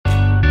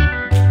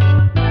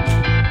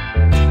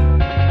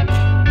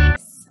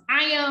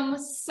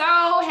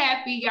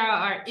happy y'all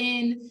are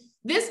in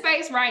this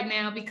space right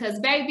now because,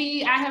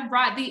 baby, I have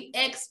brought the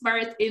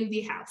experts in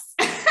the house.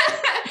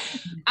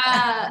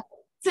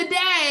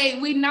 Today,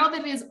 we know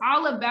that it is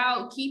all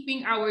about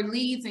keeping our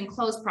leads in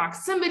close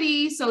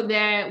proximity so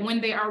that when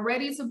they are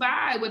ready to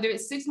buy, whether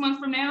it's 6 months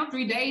from now,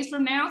 3 days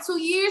from now,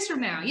 2 years from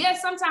now,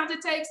 yes, sometimes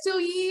it takes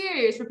 2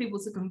 years for people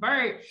to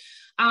convert.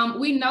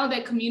 We know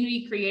that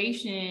community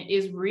creation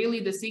is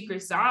really the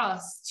secret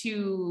sauce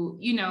to,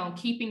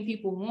 keeping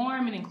people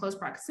warm and in close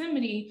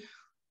proximity.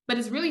 But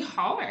it's really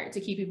hard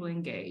to keep people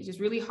engaged. It's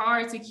really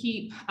hard to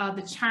keep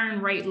the churn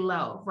rate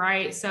low,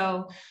 right?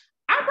 So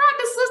I brought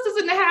the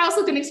sisters in the house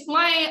who can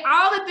explain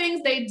all the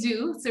things they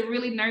do to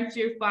really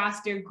nurture,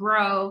 foster,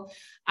 grow,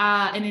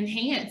 and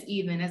enhance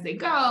even as they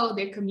go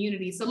their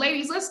community. So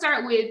ladies, let's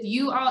start with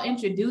you all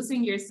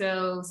introducing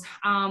yourselves.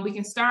 We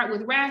can start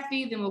with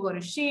Rafi, then we'll go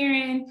to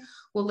Sharon.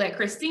 We'll let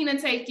Christina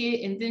take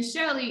it. And then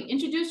Shelly,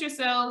 introduce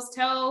yourselves,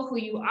 tell who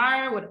you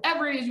are,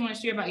 whatever it is you want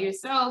to share about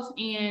yourself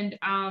and,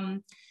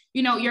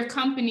 your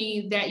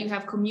company that you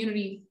have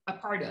community a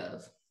part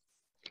of.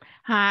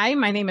 Hi,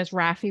 my name is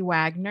Rafi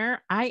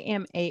Wagner. I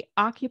am an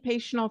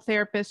occupational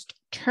therapist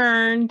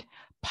turned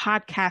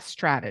podcast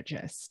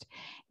strategist.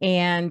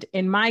 And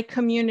in my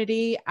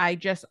community, I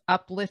just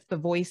uplift the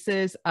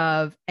voices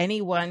of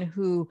anyone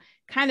who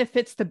kind of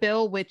fits the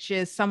bill, which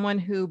is someone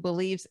who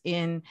believes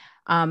in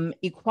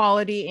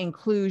equality,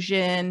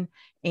 inclusion,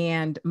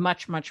 and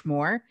much, much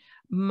more.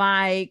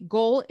 My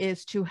goal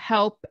is to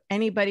help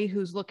anybody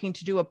who's looking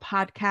to do a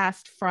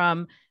podcast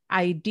from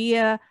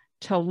idea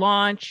to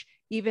launch,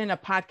 even a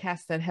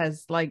podcast that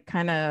has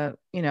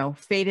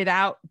faded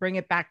out, bring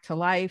it back to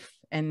life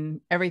and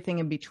everything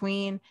in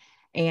between.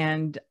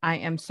 And I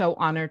am so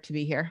honored to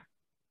be here.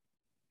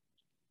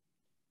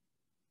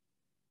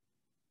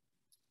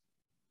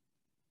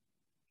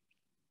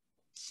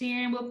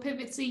 Sharon, we'll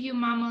pivot to you,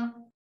 Mama.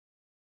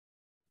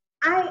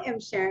 I am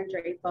Sharon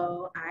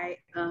Drapo. I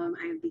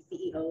am the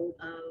CEO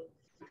of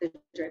the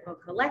Drapo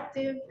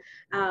Collective.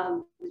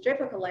 The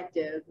Drapo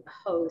Collective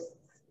hosts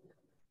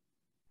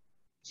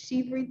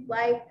She Breathes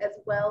Life as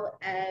well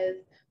as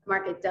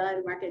Market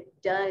Done. Market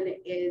Done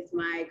is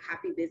my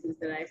copy business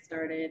that I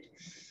started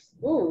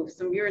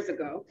some years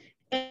ago.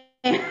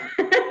 And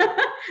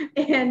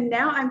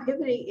now I'm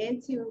pivoting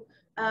into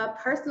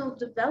personal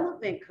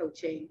development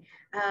coaching.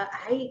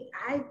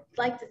 I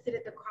like to sit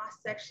at the cross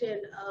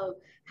section of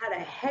how the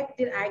heck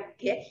did I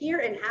get here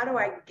and how do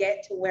I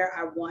get to where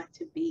I want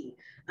to be?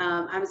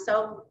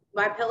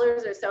 My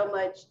pillars are so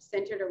much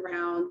centered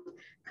around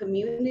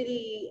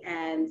community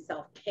and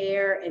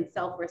self-care and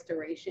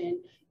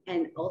self-restoration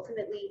and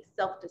ultimately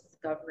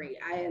self-discovery.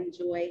 I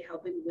enjoy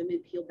helping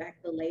women peel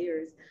back the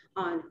layers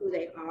on who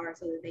they are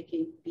so that they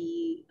can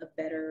be a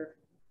better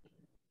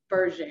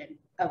version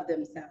of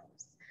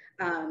themselves.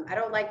 I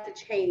don't like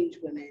to change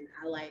women.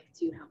 I like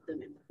to help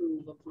them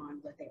improve upon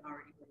what they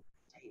already bring to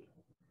the table.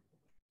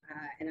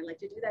 And I like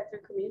to do that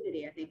through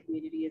community. I think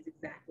community is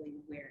exactly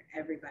where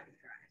everybody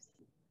thrives.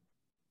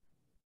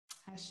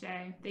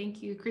 Ashe,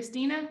 thank you.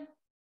 Christina?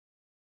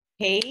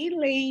 Hey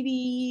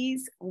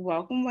ladies,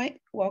 welcome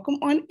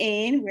on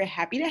in. We're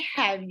happy to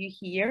have you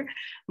here.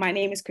 My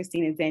name is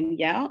Christina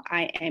Danielle.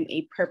 I am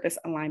a purpose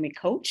alignment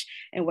coach.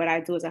 And what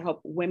I do is I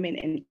help women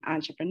and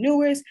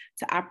entrepreneurs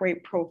to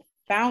operate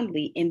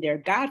profoundly in their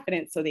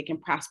confidence so they can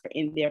prosper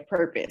in their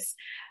purpose.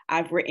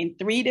 I've written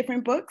 3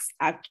 different books.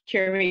 I've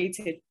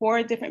curated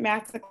 4 different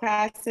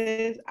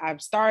masterclasses.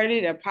 I've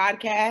started a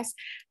podcast.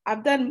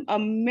 I've done a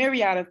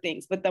myriad of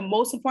things, but the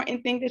most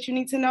important thing that you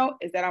need to know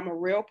is that I'm a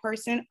real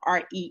person,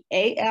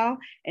 R-E-A-L,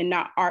 and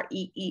not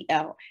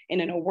R-E-E-L.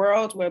 And in a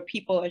world where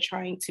people are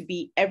trying to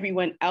be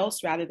everyone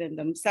else rather than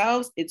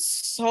themselves, it's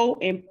so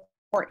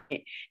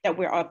important that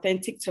we're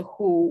authentic to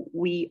who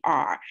we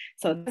are.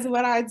 So that's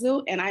what I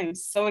do, and I am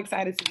so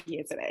excited to be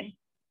here today.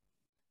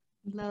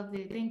 Love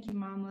it. Thank you,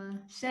 Mama.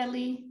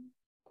 Shelly?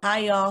 Hi,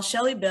 y'all.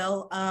 Shelly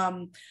Bell.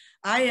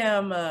 I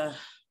am a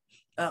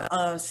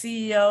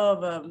CEO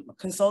of a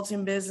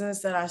consulting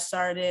business that I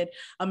started.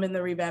 I'm in the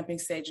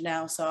revamping stage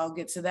now, so I'll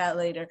get to that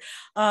later.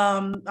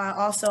 I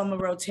also am a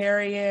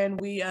Rotarian.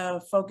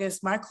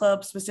 My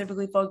club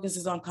specifically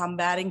focuses on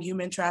combating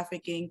human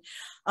trafficking.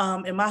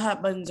 And my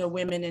hot buttons are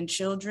women and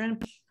children.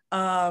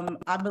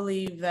 I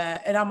believe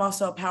that, and I'm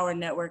also a power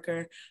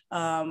networker.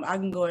 I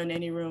can go in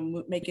any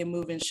room, make it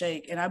move and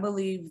shake. And I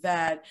believe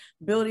that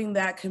building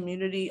that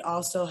community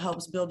also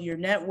helps build your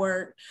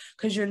network,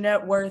 because your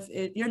network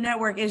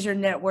is your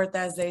net worth,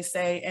 as they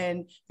say.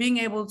 And being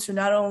able to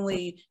not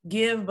only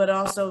give, but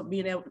also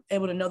being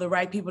able to know the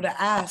right people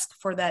to ask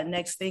for that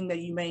next thing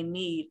that you may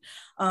need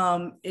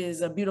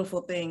is a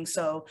beautiful thing.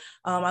 So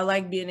I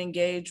like being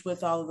engaged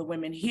with all of the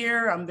women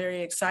here. I'm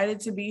very excited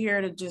to be here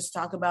to just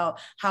talk about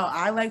how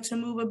I like like to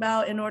move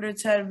about in order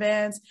to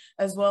advance,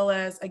 as well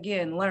as,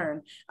 again,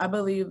 learn. I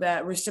believe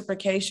that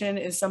reciprocation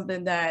is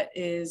something that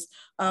is,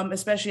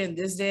 especially in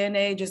this day and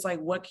age, it's like,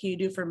 what can you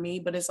do for me?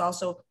 But it's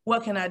also,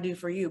 what can I do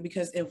for you?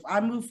 Because if I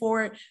move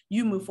forward,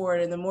 you move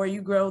forward. And the more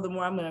you grow, the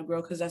more I'm going to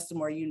grow, because that's the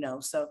more you know.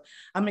 So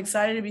I'm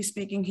excited to be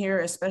speaking here,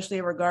 especially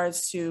in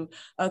regards to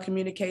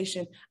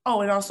communication.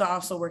 Oh, and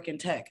also work in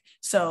tech.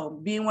 So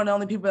being one of the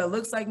only people that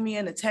looks like me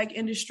in the tech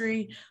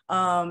industry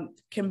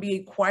can be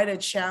quite a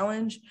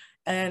challenge.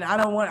 And I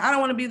don't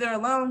want to be there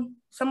alone.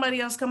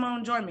 Somebody else come on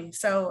and join me.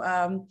 So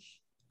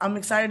I'm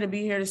excited to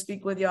be here to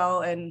speak with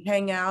y'all and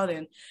hang out.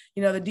 And,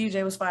 you know, the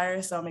DJ was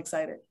fire, so I'm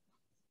excited.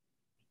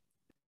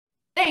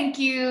 Thank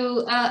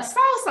you.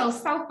 So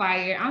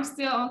fire. I'm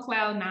still on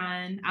cloud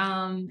nine.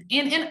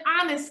 And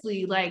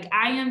honestly, like,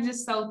 I am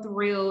just so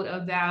thrilled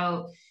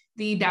about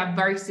the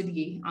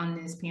diversity on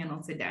this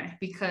panel today,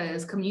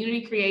 because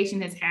community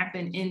creation has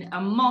happened in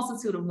a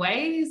multitude of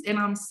ways. And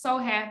I'm so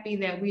happy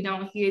that we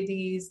don't hear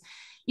these,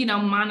 you know,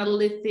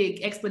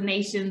 monolithic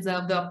explanations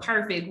of the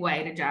perfect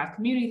way to drive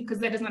community, because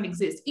that does not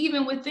exist,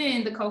 even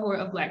within the cohort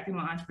of Black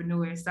female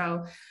entrepreneurs.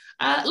 So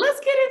let's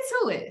get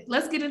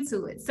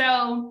into it.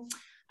 So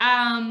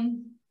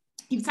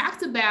you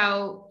talked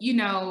about, you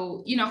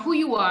know, who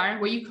you are,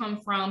 where you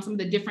come from, some of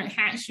the different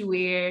hats you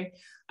wear.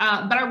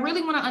 But I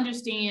really want to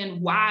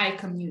understand why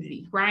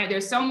community, right?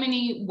 There's so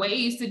many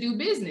ways to do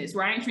business,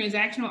 right?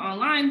 Transactional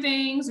online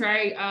things,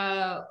 right?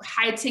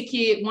 High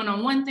ticket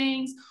one-on-one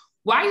things.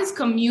 Why is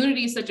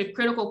community such a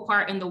critical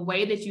part in the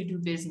way that you do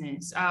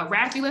business?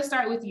 Rafi, let's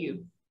start with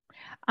you.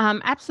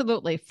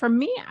 Absolutely. For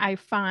me, I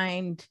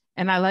find,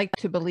 and I like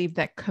to believe,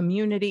 that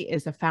community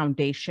is a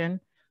foundation.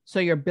 So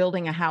you're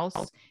building a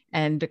house,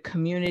 and the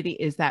community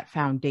is that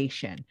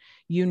foundation.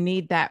 You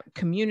need that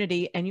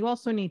community, and you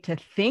also need to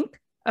think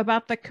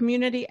about the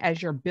community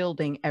as you're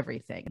building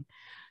everything.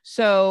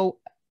 So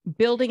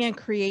building and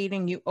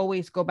creating, you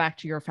always go back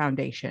to your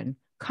foundation.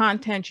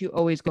 Content, you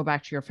always go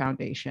back to your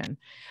foundation.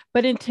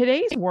 But in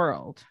today's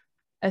world,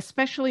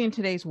 especially in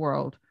today's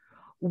world,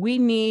 we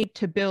need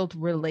to build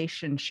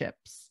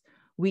relationships.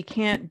 We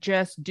can't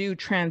just do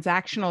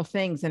transactional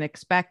things and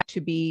expect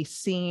to be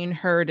seen,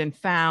 heard, and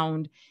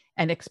found,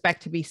 and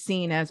expect to be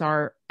seen as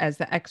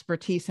the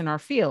expertise in our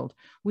field.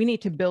 We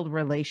need to build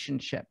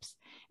relationships.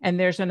 And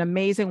there's an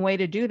amazing way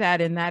to do that,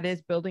 and that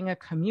is building a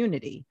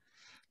community.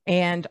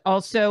 And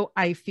also,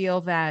 I feel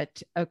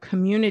that a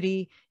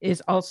community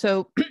is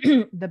also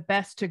the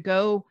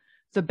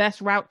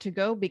best route to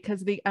go,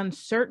 because the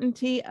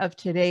uncertainty of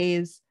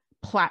today's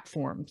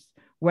platforms,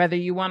 whether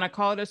you want to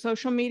call it a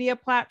social media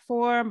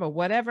platform or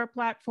whatever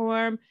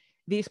platform,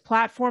 these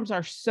platforms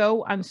are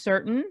so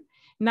uncertain.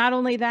 Not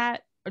only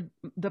that,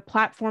 the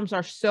platforms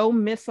are so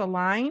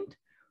misaligned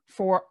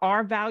for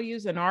our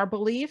values and our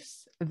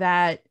beliefs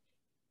that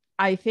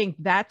I think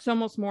that's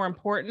almost more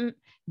important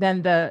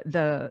than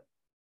the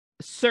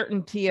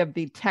certainty of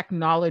the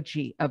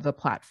technology of the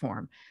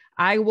platform.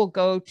 I will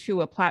go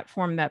to a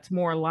platform that's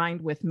more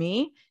aligned with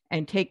me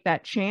and take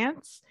that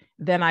chance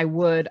than I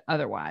would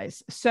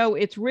otherwise. So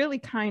it's really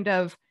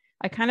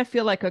I kind of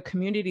feel like a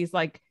community is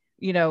like,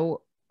 you know,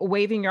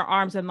 waving your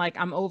arms and like,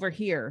 I'm over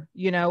here,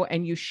 you know,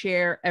 and you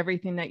share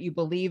everything that you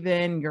believe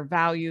in, your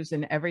values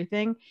and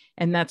everything.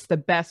 And that's the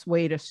best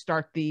way to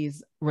start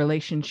these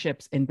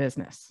relationships in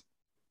business.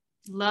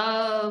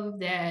 Love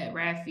that,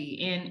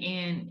 Rafi.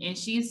 And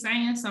she's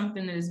saying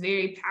something that is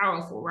very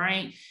powerful,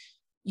 right?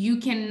 You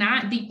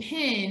cannot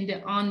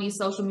depend on these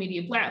social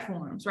media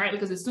platforms, right?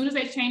 Because as soon as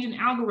they change an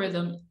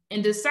algorithm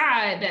and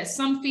decide that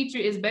some feature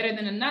is better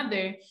than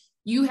another,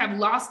 you have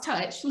lost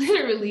touch,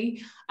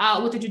 literally,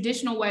 with the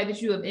traditional way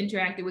that you have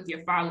interacted with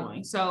your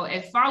following. So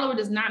a follower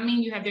does not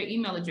mean you have their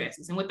email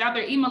addresses. And without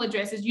their email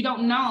addresses, you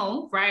don't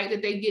know, right,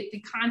 that they get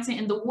the content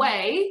in the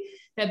way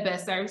that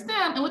best serves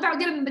them. And without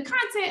getting the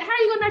content, how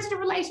are you going to nurture the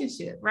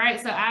relationship,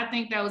 right? So I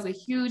think that was a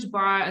huge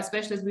bar,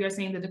 especially as we are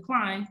seeing the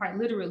decline, quite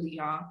literally,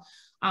 y'all,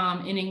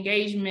 in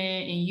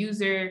engagement and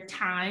user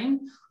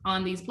time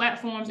on these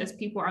platforms as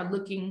people are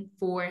looking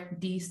for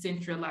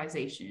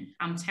decentralization.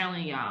 I'm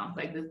telling y'all,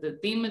 like the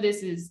theme of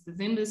this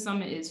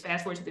summit is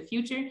fast forward to the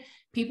future.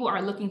 People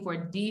are looking for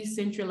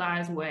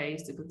decentralized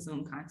ways to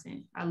consume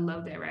content. I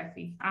love that,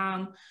 Rafi.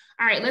 All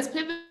right, let's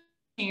pivot.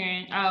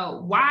 Karen,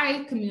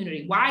 why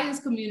community? Why is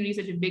community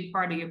such a big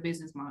part of your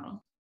business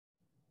model?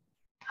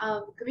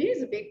 Community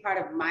is a big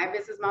part of my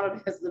business model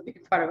because it's a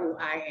big part of who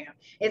I am.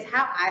 It's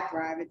how I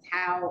thrive.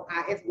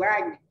 It's where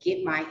I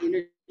get my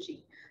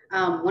energy.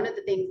 One of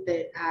the things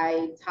that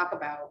I talk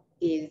about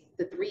is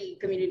the three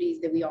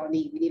communities that we all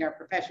need. We need our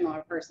professional,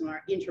 our personal,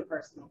 our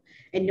intrapersonal.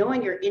 And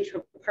knowing your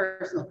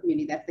intrapersonal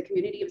community, that's the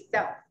community of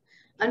self.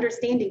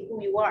 Understanding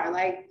who you are,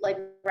 like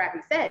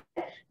Rafi said,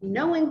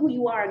 knowing who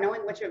you are,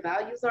 knowing what your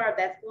values are,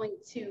 that's going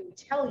to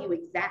tell you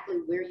exactly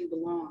where you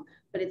belong,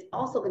 but it's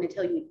also going to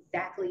tell you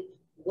exactly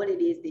what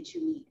it is that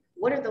you need.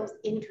 What are those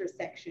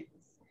intersections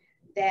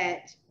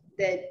that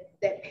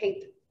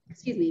paint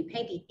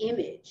the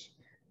image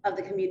of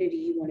the community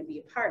you want to be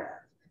a part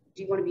of?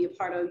 Do you want to be a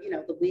part of, you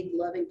know, the wig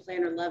loving,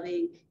 planner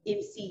loving,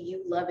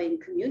 MCU loving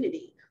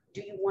community?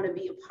 Do you want to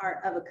be a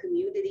part of a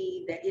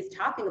community that is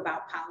talking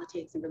about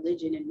politics and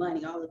religion and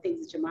money, all the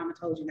things that your mama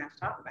told you not to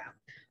talk about?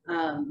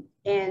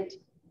 And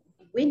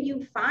when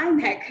you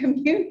find that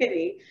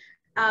community,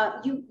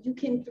 you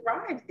can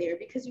thrive there,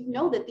 because you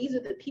know that these are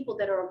the people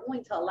that are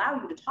going to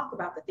allow you to talk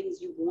about the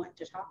things you want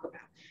to talk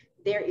about.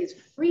 There is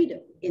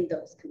freedom in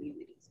those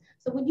communities.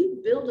 So when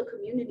you build a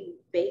community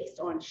based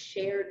on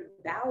shared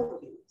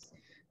values,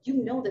 you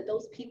know that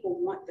those people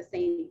want the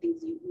same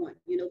things you want.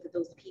 You know that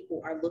those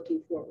people are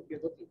looking for what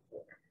you're looking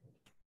for.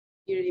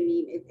 You know what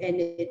I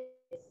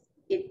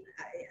mean?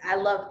 I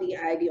love the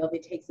idea of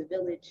it takes a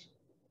village.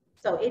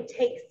 So it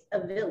takes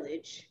a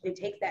village, it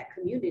takes that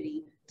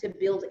community to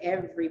build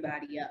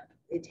everybody up.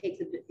 It takes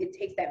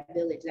that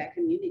village, that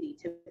community,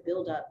 to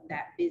build up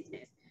that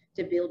business,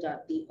 to build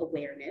up the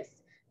awareness,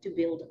 to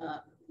build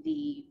up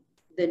the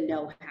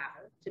know-how,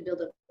 to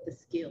build up the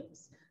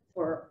skills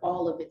for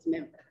all of its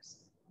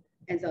members.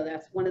 And so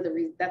that's one of the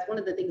reasons, that's one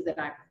of the things that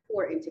I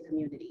pour into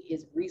community,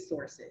 is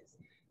resources,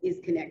 is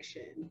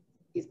connection,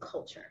 is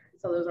culture.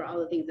 So those are all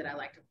the things that I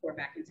like to pour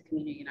back into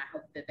community, and I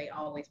hope that they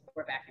always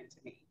pour back into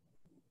me.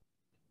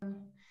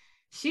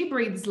 She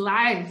breathes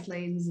life,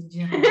 ladies and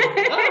gentlemen.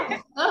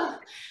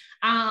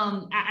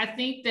 I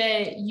think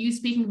that you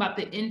speaking about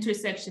the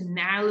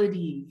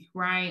intersectionality,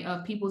 right,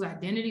 of people's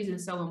identities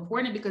is so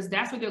important, because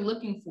that's what they're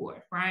looking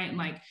for, right?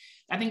 Like,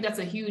 I think that's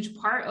a huge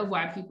part of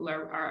why people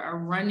are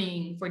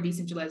running for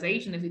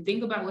decentralization. If you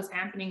think about what's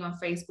happening on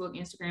Facebook,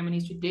 Instagram, and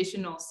these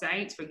traditional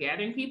sites for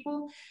gathering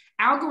people,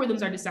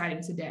 algorithms are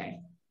deciding today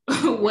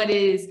what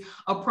is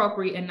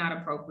appropriate and not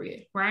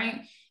appropriate,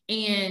 right?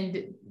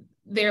 And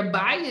they're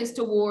biased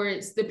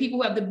towards the people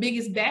who have the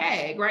biggest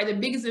bag, right? The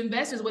biggest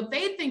investors, what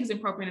they think is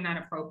appropriate and not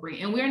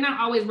appropriate. And we're not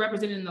always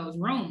represented in those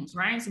rooms,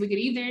 right? So we could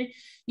either,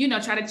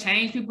 try to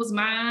change people's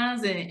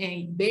minds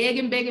and beg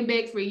and beg and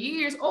beg for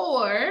years,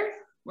 or,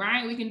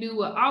 right, we can do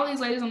what all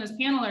these ladies on this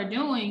panel are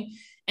doing,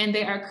 and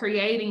they are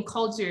creating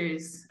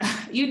cultures,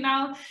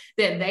 that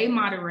they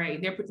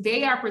moderate.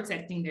 They are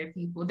protecting their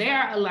people. They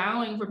are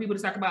allowing for people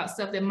to talk about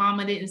stuff that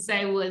mama didn't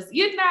say was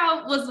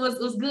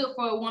good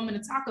for a woman to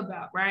talk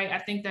about, right? I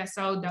think that's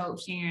so dope,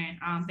 Sharon.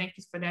 Thank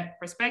you for that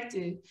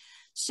perspective.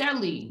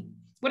 Shelly,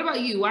 what about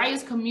you? Why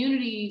is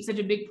community such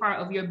a big part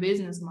of your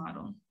business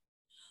model?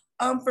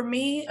 For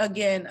me,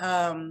 again,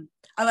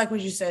 I like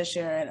what you said,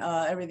 Sharon.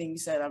 Everything you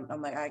said,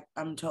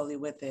 I'm totally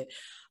with it.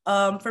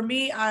 For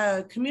me,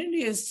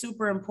 community is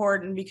super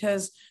important,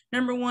 because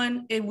number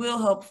one, it will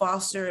help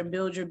foster and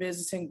build your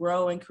business and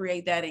grow and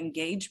create that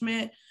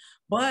engagement.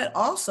 But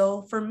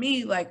also for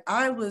me, like,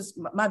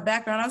 my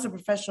background, I was a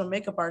professional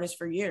makeup artist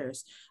for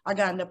years. I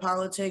got into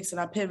politics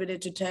and I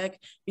pivoted to tech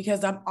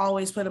because I'm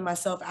always putting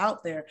myself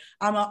out there.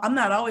 I'm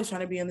not always trying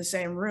to be in the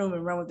same room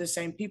and run with the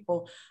same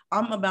people.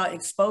 I'm about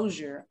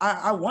exposure.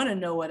 I want to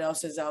know what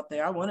else is out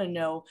there. I want to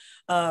know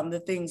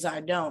the things I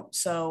don't.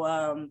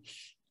 So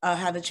I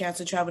had the chance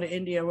to travel to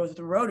India with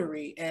the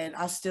Rotary, and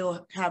I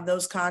still have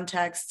those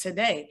contacts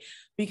today,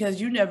 because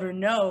you never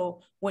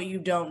know what you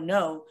don't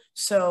know.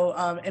 So,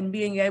 and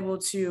being able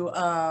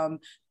to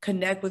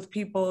connect with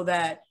people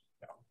that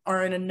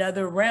are in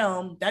another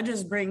realm, that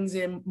just brings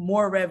in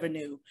more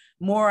revenue,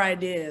 more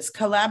ideas,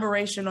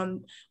 collaboration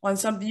on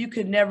something you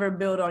could never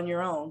build on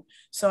your own.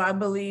 So I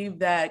believe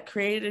that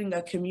creating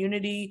a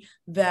community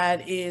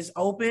that is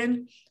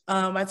open,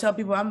 I tell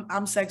people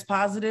I'm sex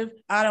positive.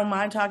 I don't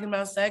mind talking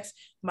about sex.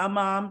 My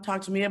mom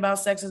talked to me about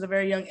sex at a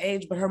very young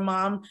age, but her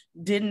mom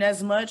didn't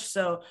as much.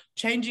 So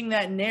changing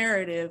that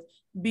narrative,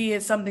 be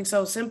it something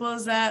so simple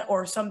as that,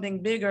 or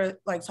something bigger,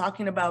 like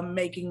talking about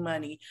making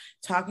money,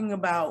 talking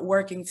about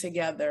working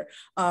together.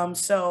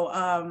 So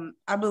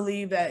I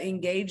believe that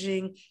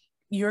engaging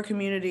your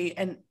community,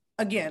 and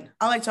again,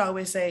 I like to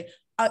always say,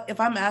 if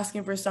I'm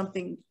asking for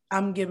something,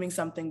 I'm giving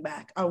something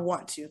back. I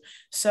want to.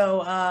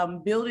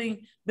 So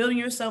building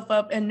yourself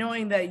up and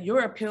knowing that you're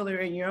a pillar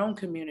in your own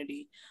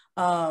community,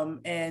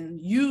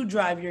 and you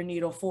drive your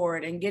needle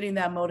forward, and getting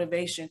that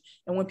motivation.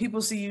 And when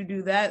people see you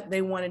do that,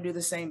 they want to do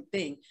the same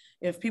thing.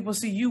 If people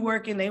see you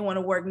working, they want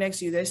to work next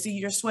to you. They see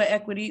your sweat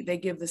equity, they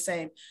give the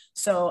same.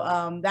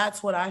 So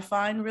that's what I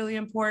find really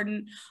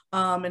important.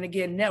 And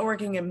again,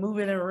 networking and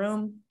moving in a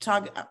room,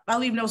 I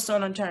leave no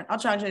stone unturned. I'll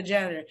talk to a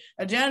janitor.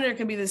 A janitor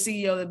can be the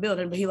CEO of the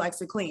building, but he likes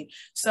to clean.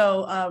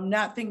 So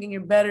not thinking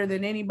you're better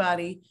than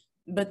anybody,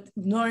 but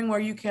knowing where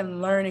you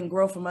can learn and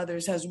grow from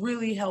others has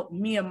really helped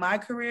me in my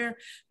career,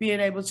 being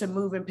able to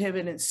move and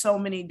pivot in so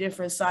many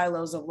different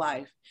silos of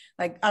life.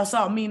 Like, I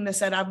saw a meme that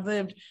said, I've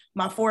lived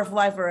my 4th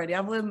life already.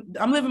 I'm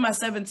living my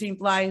 17th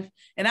life,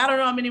 and I don't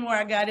know how many more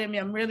I got in me.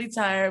 I'm really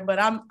tired, but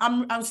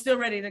I'm still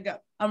ready to go.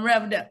 I'm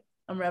revved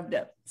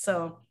up.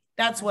 So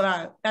that's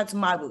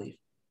my belief.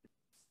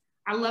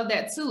 I love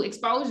that too.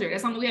 Exposure.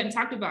 That's something we hadn't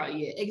talked about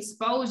yet.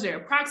 Exposure.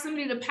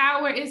 Proximity to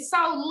power is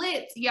so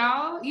lit,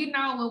 y'all.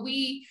 When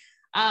we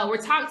were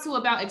talked to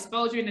about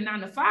exposure in the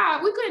 9 to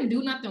 5, we couldn't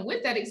do nothing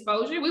with that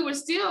exposure. We were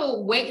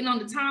still waiting on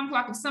the time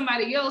clock of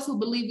somebody else who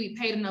believed we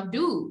paid enough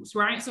dues,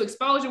 right? So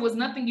exposure was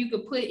nothing you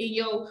could put in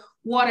your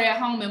water at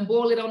home and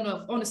boil it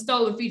on the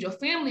stove and feed your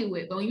family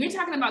with. But when you're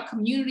talking about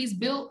communities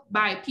built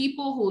by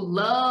people who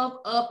love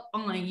up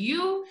on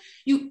you,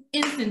 you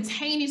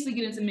instantaneously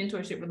get into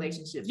mentorship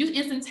relationships. You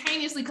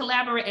instantaneously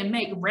collaborate and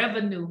make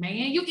revenue,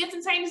 man. You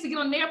instantaneously get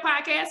on their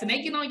podcast and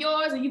they get on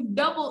yours, and you've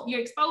doubled your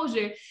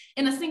exposure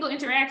in a single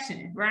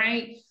interaction,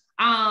 right?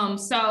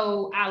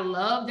 So I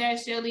love that,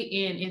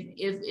 Shelly. And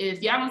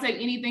if y'all don't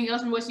take anything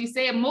else from what she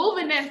said,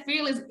 moving that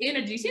fearless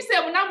energy. She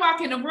said, when I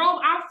walk in the room,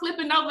 I'm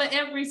flipping over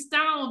every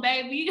stone,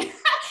 baby.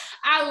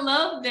 I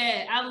love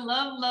that. I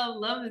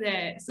love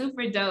that.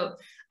 Super dope.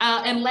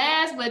 And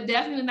last but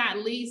definitely not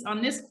least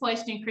on this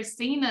question,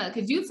 Christina,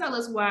 could you tell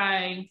us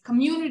why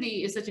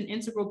community is such an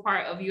integral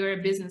part of your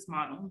business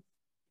model?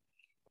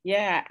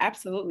 Yeah,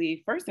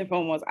 absolutely. First and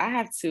foremost, I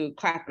have to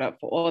clap it up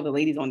for all the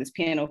ladies on this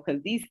panel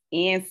because these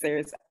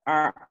answers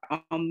are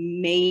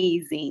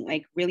amazing,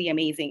 like really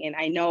amazing. And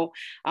I know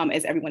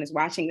as everyone is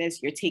watching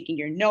this, you're taking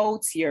your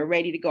notes, you're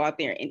ready to go out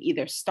there and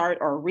either start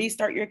or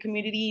restart your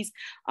communities.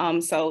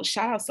 So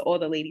shout outs to all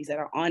the ladies that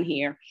are on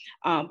here.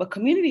 But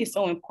community is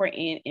so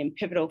important and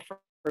pivotal for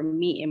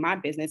me in my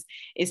business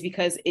is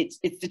because it's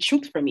the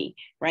truth for me,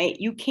 right?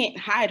 You can't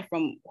hide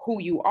from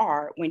who you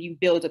are when you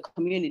build a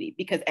community,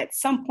 because at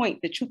some point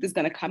the truth is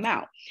going to come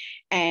out.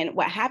 And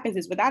what happens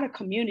is without a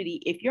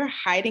community, if you're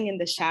hiding in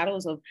the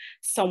shadows of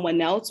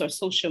someone else or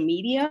social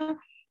media,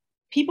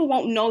 people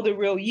won't know the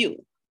real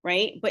you,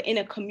 right? But in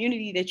a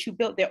community that you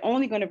built, they're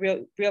only going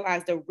to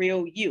realize the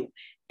real you.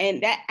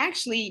 And that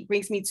actually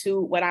brings me to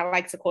what I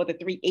like to call the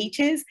 3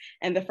 H's.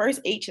 And the first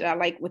H that I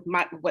like with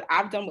what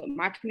I've done with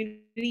my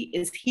community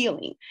is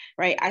healing,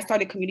 right? I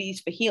started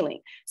communities for healing.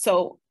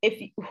 So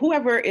if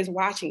whoever is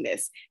watching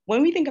this,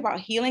 when we think about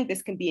healing,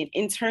 this can be an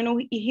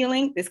internal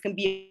healing. This can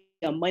be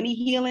a money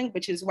healing,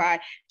 which is why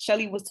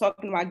Shelly was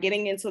talking about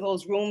getting into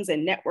those rooms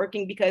and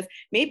networking, because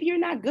maybe you're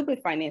not good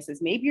with finances,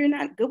 maybe you're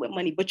not good with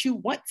money, but you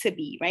want to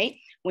be, right?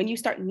 When you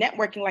start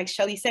networking, like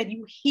Shelly said,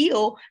 you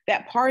heal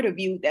that part of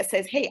you that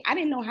says, hey, I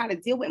didn't know how to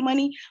deal with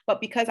money,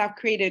 but because I've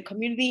created a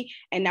community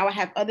and now I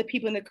have other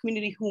people in the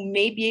community who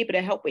may be able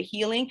to help with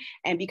healing,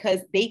 and because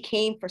they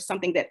came for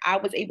something that I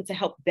was able to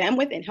help them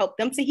with and help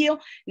them to heal,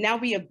 now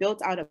we have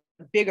built out a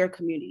bigger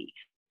community.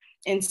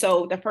 And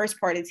so the first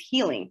part is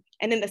healing.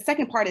 And then the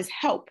second part is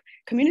help.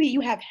 Community,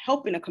 you have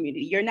help in a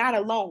community. You're not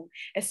alone,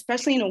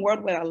 especially in a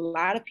world where a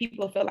lot of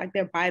people feel like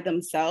they're by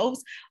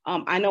themselves.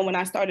 I know when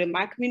I started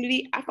my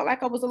community, I felt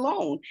like I was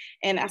alone.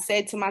 And I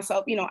said to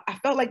myself, I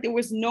felt like there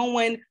was no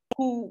one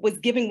who was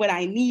giving what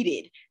I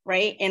needed,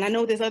 right? And I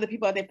know there's other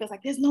people out there that feels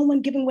like there's no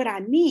one giving what I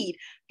need.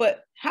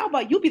 But how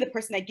about you be the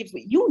person that gives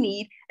what you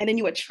need, and then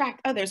you attract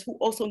others who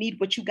also need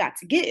what you got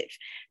to give,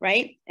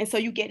 right? And so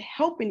you get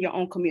help in your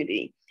own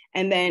community.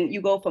 And then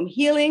you go from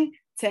healing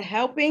to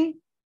helping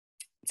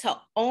to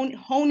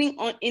honing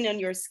in on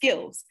your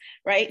skills,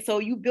 right? So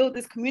you build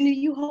this community,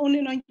 you hone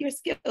in on your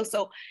skills.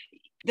 So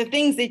the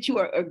things that you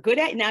are good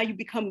at, now you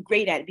become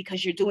great at it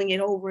because you're doing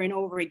it over and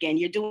over again.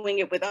 You're doing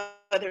it with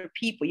other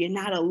people. You're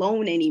not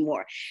alone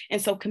anymore.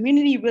 And so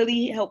community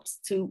really helps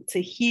to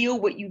heal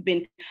what you've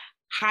been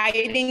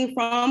hiding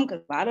from,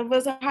 because a lot of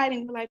us are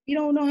hiding. We're like, we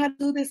don't know how to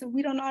do this and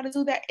we don't know how to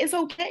do that. It's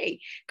okay.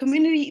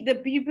 Community, the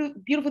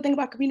beautiful thing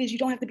about community is you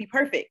don't have to be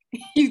perfect.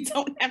 You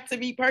don't have to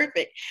be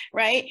perfect,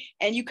 right?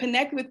 And you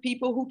connect with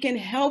people who can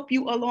help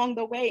you along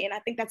the way. And I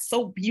think that's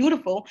so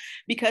beautiful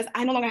because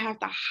I no longer have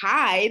to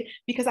hide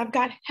because I've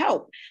got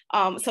help.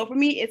 So for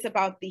me, it's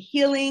about the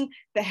healing,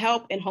 the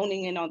help, and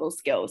honing in on those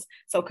skills.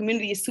 So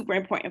community is super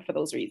important for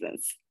those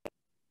reasons.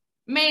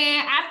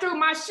 Man, I threw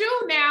my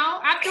shoe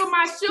now. I threw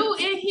my shoe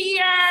in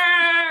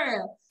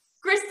here.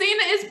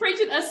 Christina is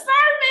preaching a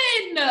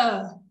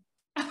sermon.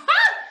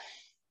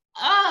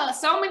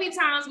 So many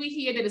times we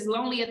hear that it's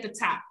lonely at the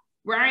top,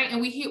 right? And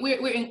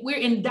we're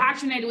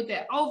indoctrinated with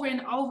that over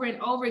and over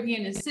and over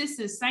again. And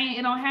sisters saying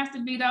it don't have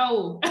to be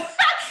though.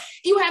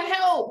 You have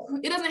help.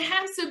 It doesn't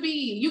have to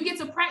be. You get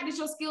to practice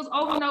your skills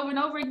over and over and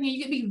over again. You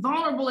get to be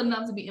vulnerable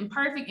enough to be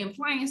imperfect in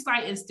plain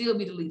sight and still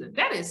be the leader.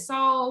 That is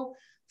so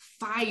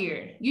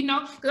fire,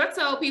 because I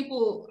tell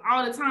people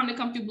all the time that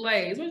come through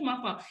Blaze, where's my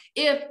phone?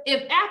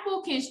 If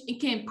Apple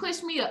can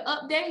push me an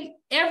update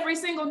every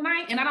single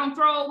night and I don't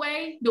throw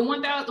away the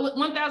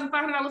 $1,500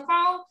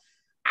 phone,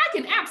 I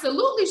can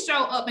absolutely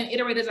show up and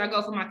iterate as I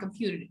go for my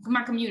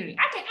community.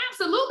 I can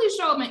absolutely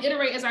show up and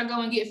iterate as I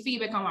go and get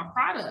feedback on my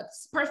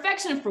products.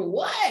 Perfection for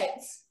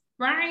what,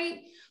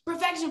 right?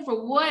 Perfection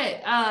for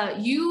what?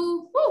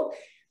 You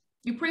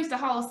preached the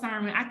whole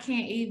sermon. I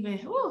can't even.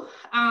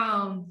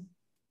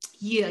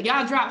 Yeah,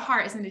 y'all drop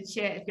hearts in the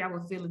chat if y'all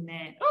were feeling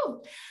that.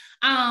 Oh,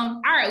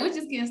 all right, we're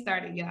just getting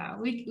started, y'all.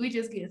 We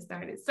just getting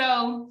started.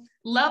 So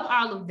love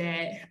all of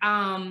that.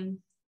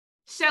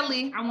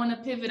 Shelly, I want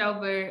to pivot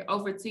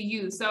over to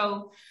you.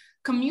 So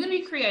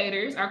community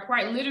creators are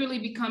quite literally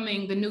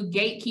becoming the new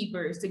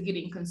gatekeepers to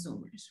getting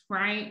consumers,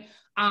 right?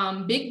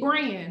 Big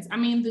brands, I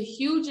mean, the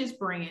hugest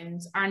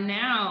brands are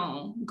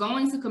now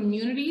going to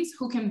communities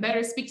who can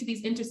better speak to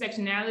these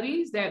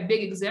intersectionalities that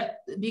big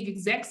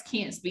execs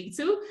can't speak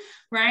to,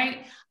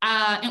 right?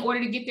 In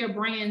order to get their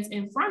brands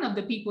in front of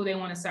the people they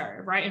want to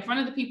serve, right? In front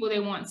of the people they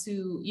want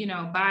to, you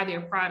know, buy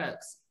their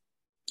products.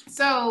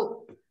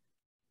 So,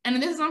 and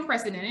this is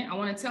unprecedented. I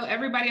want to tell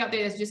everybody out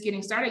there that's just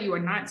getting started, you are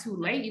not too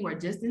late. You are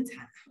just in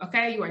time.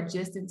 Okay. You are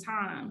just in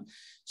time.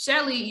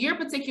 Shelly, you're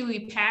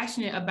particularly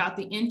passionate about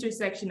the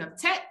intersection of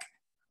tech,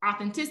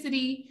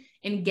 authenticity,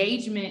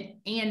 engagement,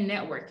 and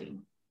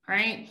networking,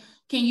 right?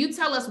 Can you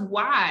tell us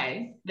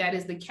why that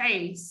is the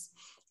case?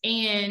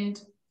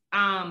 And,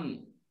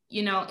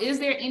 you know, is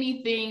there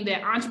anything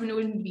that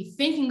entrepreneurs need to be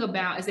thinking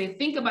about as they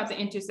think about the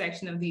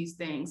intersection of these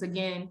things?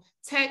 Again,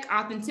 tech,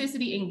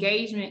 authenticity,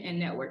 engagement,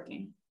 and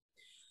networking.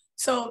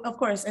 So, of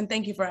course, and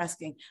thank you for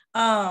asking.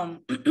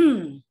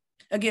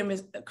 Again,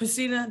 Ms.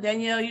 Christina,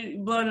 Danielle, you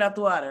blowing it out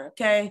the water,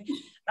 okay?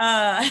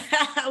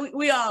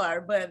 We all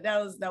are, but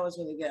that was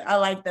really good. I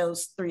like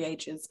those 3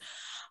 H's.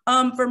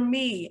 For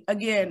me,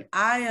 again,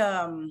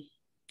 I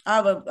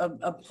have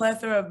a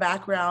plethora of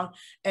background,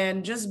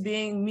 and just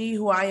being me,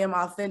 who I am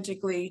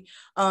authentically,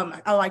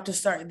 I like to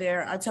start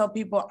there. I tell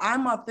people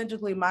I'm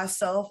authentically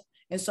myself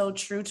and so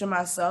true to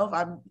myself.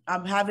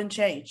 I haven't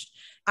changed.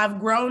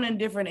 I've grown in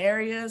different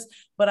areas,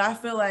 but I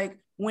feel like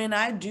when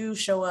I do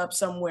show up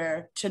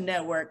somewhere to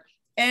network,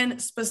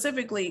 and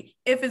specifically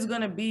if it's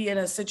going to be in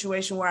a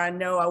situation where I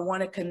know I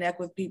want to connect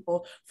with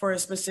people for a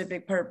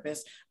specific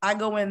purpose, I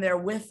go in there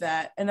with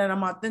that, and then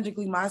I'm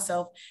authentically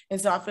myself. And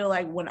so I feel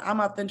like when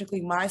I'm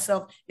authentically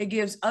myself, it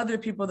gives other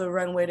people the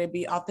runway to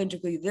be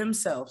authentically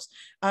themselves.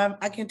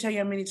 I can tell you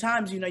how many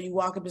times, you know, you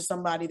walk up to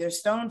somebody, they're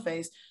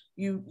stone-faced,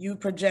 you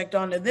project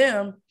onto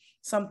them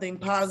something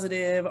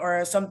positive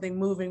or something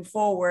moving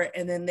forward,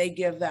 and then they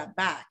give that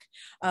back.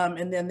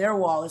 And then their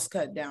wall is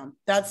cut down.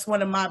 That's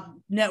one of my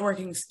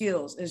networking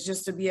skills, is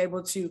just to be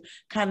able to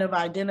kind of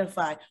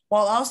identify,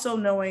 while also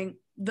knowing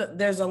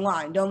there's a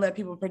line. Don't let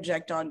people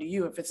project onto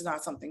you if it's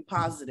not something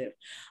positive.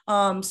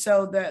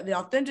 So the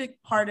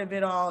authentic part of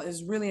it all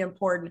is really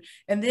important.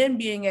 And then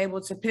being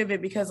able to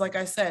pivot, because like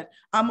I said,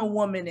 I'm a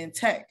woman in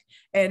tech,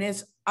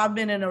 and I've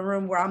been in a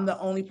room where I'm the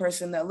only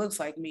person that looks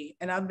like me.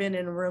 And I've been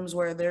in rooms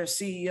where there's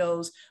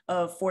CEOs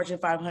of Fortune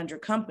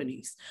 500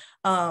 companies.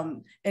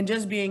 And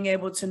just being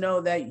able to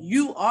know that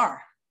you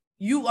are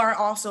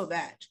also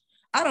that.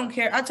 I don't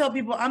care. I tell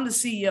people I'm the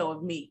CEO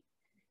of me.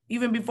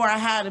 Even before I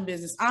had a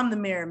business, I'm the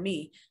mayor of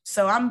me.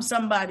 So I'm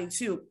somebody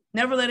too.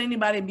 Never let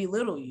anybody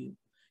belittle you.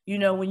 You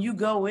know, when you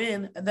go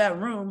in that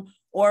room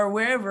or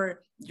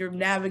wherever you're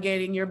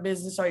navigating your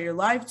business or your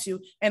life to,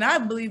 and I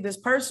believe this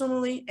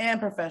personally and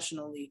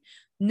professionally,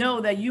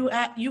 know that you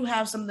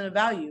have something of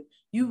value.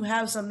 You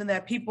have something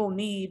that people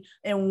need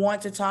and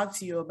want to talk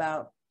to you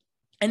about.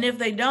 And if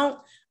they don't,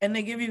 and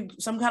they give you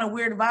some kind of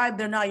weird vibe,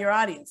 they're not your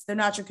audience. They're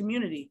not your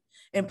community.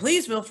 And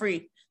please feel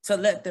free to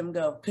let them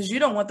go, because you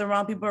don't want the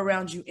wrong people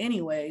around you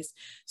anyways.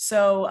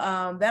 So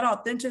that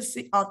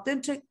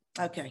authentic,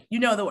 okay, you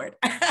know the word,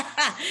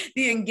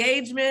 the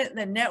engagement,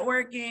 the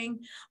networking.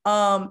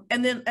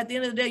 And then at the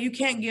end of the day, you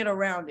can't get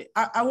around it.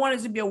 I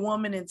wanted to be a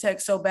woman in tech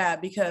so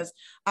bad, because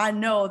I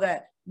know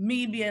that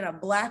me being a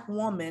Black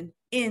woman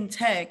in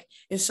tech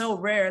is so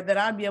rare that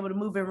I'd be able to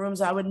move in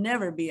rooms I would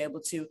never be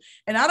able to.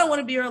 And I don't want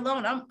to be here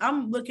alone.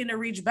 I'm looking to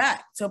reach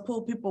back to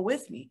pull people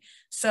with me.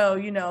 So,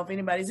 you know, if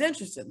anybody's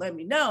interested, let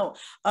me know.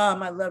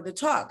 I'd love to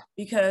talk,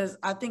 because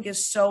I think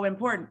it's so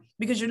important,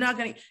 because you're not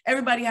going to,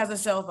 everybody has a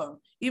cell phone.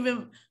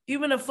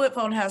 Even a flip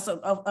phone has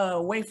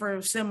a wafer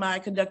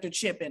semiconductor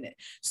chip in it.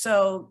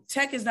 So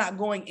tech is not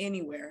going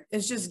anywhere.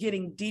 It's just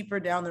getting deeper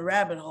down the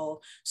rabbit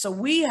hole. So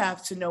we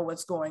have to know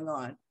what's going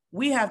on.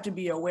 We have to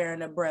be aware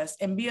and abreast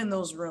and be in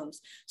those rooms.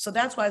 So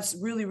that's why it's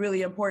really,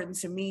 really important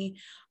to me.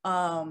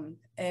 And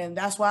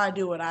that's why I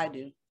do what I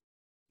do.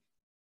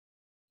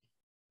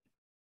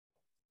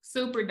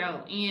 Super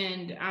dope.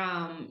 And,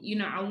 you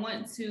know, I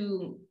want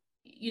to,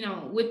 you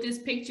know, with this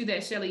picture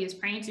that Shelly is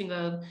painting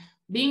of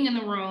being in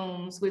the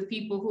rooms with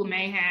people who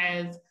may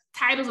have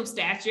titles of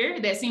stature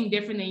that seem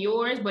different than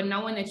yours, but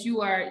knowing that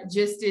you are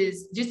just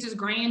as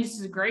grand,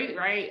 just as great,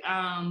 right?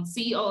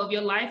 CEO of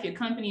your life, your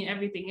company, and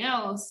everything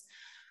else.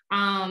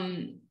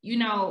 You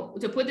know,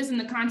 to put this in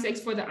the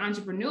context for the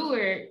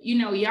entrepreneur, you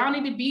know, y'all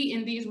need to be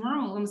in these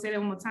rooms. Let me say that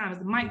one more time. As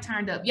the mic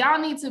turned up,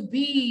 y'all need to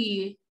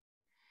be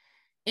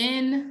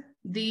in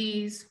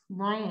these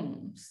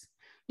rooms,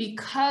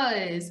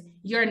 because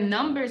your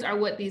numbers are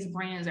what these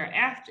brands are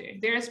after.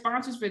 They're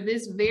sponsors for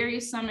this very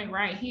summit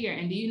right here.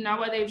 And do you know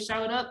why they've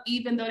showed up?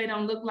 Even though they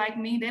don't look like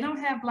me, they don't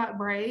have black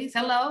braids.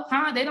 Hello,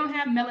 huh? They don't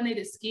have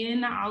melanated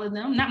skin, not all of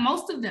them, not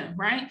most of them,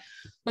 right?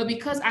 But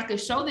because I could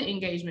show the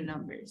engagement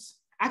numbers,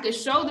 I could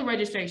show the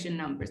registration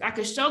numbers. I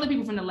could show the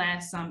people from the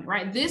last summit,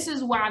 right? This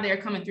is why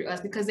they're coming through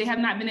us, because they have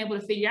not been able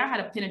to figure out how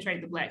to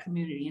penetrate the Black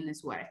community in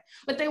this way.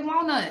 But they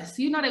want us,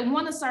 they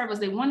want to serve us.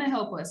 They want to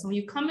help us. When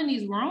you come in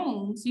these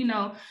rooms,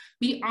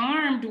 be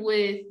armed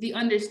with the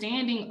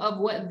understanding of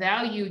what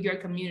value your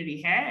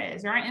community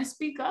has, right? And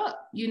speak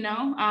up,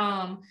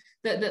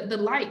 the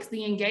likes,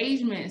 the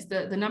engagements,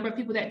 the number of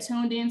people that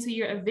tuned into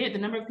your event, the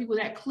number of people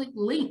that click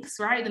links,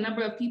 right? The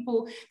number of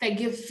people that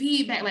give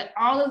feedback, like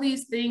all of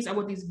these things are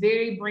what these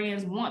very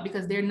brands want,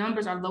 because their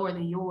numbers are lower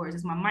than yours.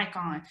 Is my mic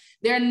on?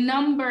 Their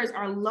numbers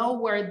are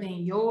lower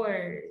than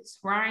yours,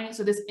 right?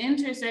 So this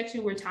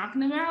intersection we're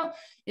talking about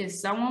is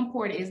so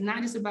important. It's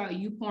not just about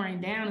you pouring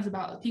down, it's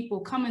about people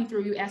coming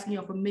through you, asking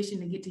your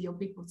permission to get to your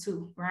people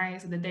too, right?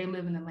 So that they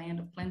live in the land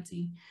of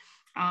plenty.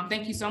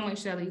 Thank you so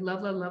much, Shelly.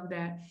 Love, love, love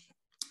that.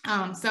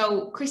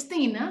 So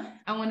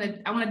Christina, I want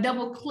to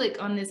double click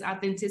on this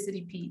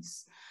authenticity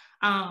piece.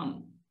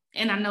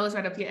 And I know it's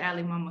right up your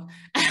alley, mama.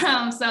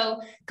 So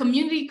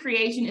community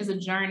creation is a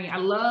journey. I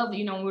love,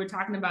 when we were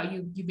talking about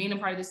you being a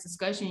part of this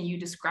discussion, you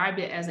described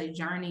it as a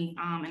journey.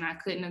 And I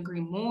couldn't agree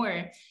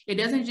more. It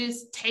doesn't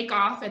just take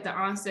off at the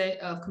onset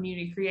of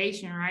community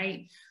creation,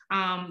 right?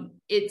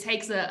 It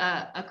takes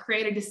a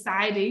creator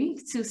deciding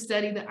to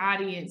study the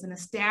audience and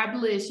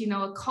establish,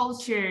 a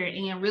culture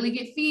and really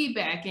get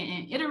feedback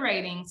and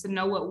iterating to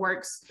know what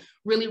works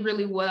really,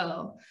 really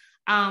well.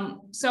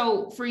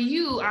 So for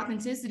you,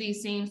 authenticity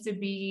seems to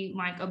be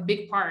like a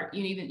big part.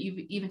 You've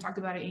even talked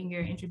about it in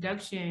your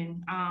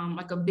introduction,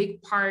 like a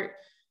big part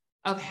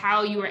of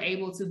how you are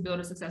able to build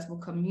a successful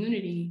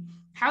community.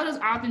 How does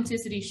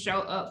authenticity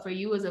show up for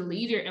you as a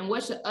leader, and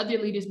what should other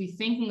leaders be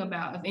thinking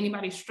about if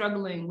anybody's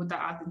struggling with the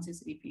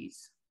authenticity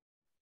piece?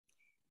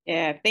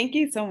 Yeah, thank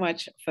you so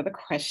much for the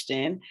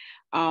question.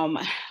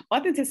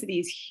 Authenticity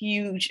is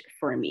huge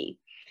for me,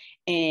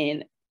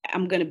 and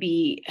I'm going to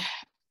be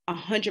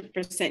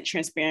 100%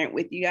 transparent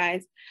with you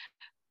guys.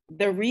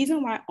 The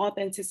reason why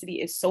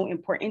authenticity is so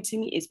important to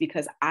me is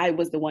because I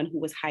was the one who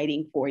was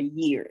hiding for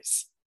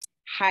years.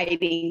 And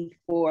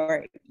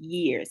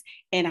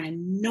I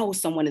know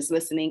someone is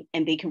listening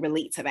and they can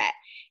relate to that.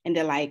 And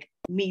they're like,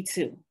 me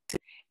too.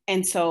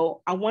 And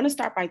so I want to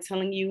start by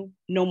telling you,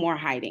 no more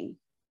hiding.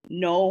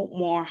 No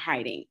more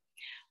hiding.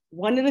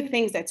 One of the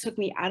things that took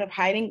me out of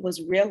hiding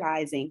was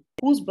realizing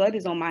whose blood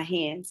is on my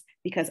hands,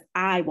 because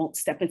I won't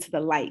step into the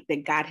light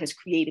that God has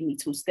created me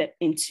to step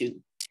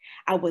into.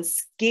 I was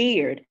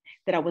scared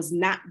that I was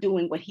not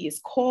doing what he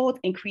has called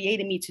and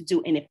created me to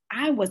do. And if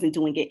I wasn't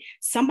doing it,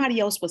 somebody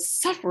else was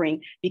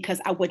suffering because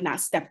I would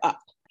not step up.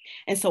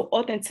 And so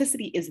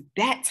authenticity is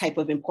that type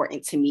of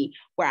important to me,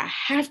 where I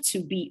have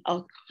to be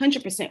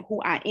 100%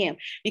 who I am.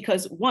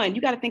 Because one,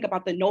 you got to think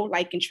about the know,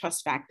 like, and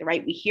trust factor,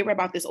 right? We hear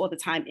about this all the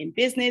time in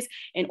business.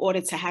 In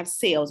order to have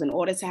sales, in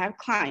order to have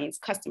clients,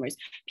 customers,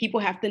 people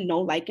have to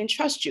know, like, and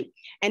trust you.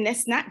 And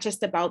that's not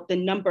just about the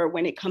number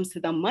when it comes to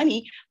the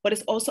money, but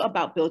it's also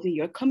about building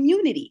your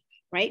community.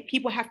 Right?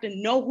 People have to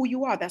know who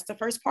you are. That's the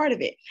first part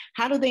of it.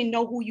 How do they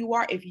know who you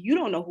are if you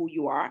don't know who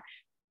you are?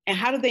 And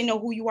how do they know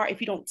who you are if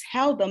you don't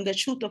tell them the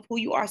truth of who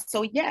you are?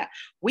 So yeah,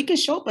 we can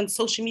show up on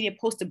social media,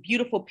 post the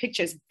beautiful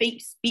pictures,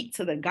 speak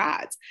to the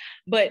gods,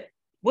 but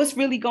what's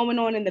really going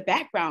on in the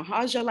background?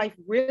 How's your life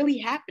really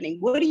happening?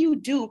 What do you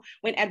do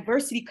when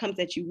adversity comes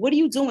at you? What are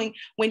you doing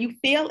when you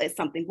fail at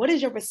something? What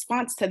is your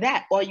response to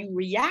that? Are you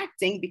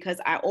reacting? Because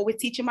I always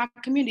teach in my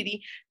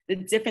community the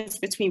difference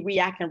between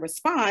react and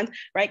respond,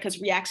 right? Because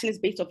reaction is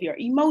based off your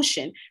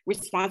emotion.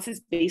 Response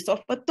is based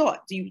off a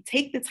thought. Do you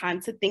take the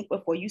time to think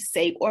before you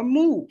say or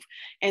move?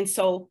 And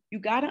so you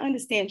got to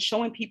understand,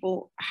 showing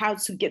people how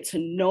to get to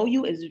know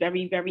you is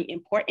very, very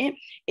important.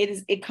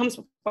 It comes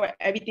before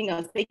everything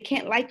else. They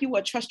can't like you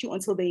or trust you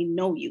until they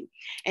know you.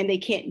 And they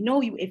can't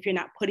know you if you're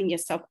not putting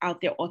yourself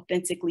out there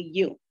authentically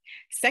you.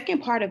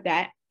 Second part of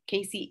that,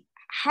 Casey,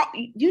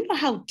 you know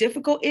how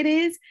difficult it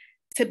is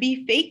to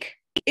be fake?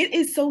 It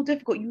is so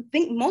difficult.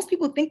 Most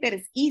people think that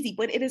it's easy,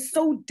 but it is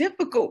so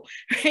difficult,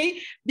 right?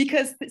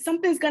 Because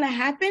something's going to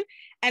happen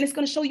and it's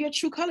going to show your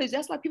true colors.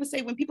 That's why people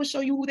say when people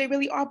show you who they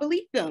really are,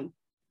 believe them.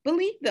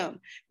 Believe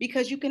them,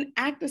 because you can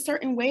act a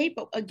certain way.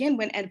 But again,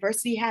 when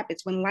adversity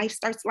happens, when life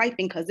starts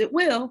lifing, because it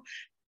will,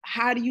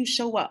 how do you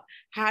show up?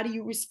 How do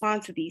you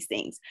respond to these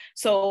things?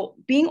 So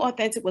being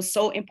authentic was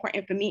so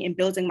important for me in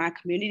building my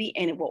community,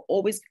 and it will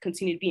always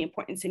continue to be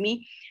important to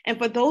me. And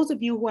for those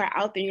of you who are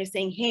out there, you're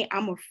saying, hey,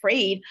 I'm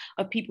afraid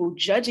of people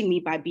judging me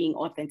by being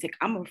authentic.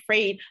 I'm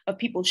afraid of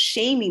people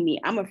shaming me.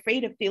 I'm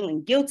afraid of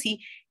feeling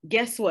guilty.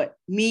 Guess what?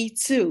 Me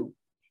too.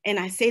 And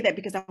I say that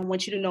because I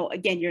want you to know,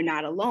 again, you're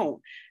not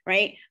alone,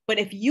 right? But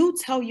if you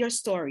tell your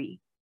story,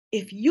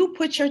 if you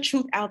put your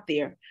truth out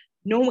there,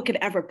 no one could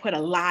ever put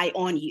a lie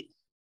on you.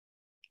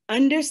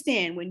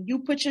 Understand, when you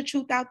put your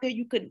truth out there,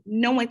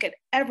 no one could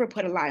ever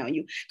put a lie on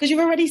you because you've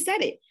already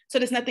said it. So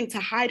there's nothing to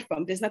hide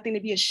from. There's nothing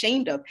to be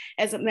ashamed of.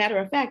 As a matter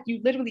of fact,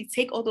 you literally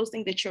take all those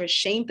things that you're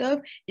ashamed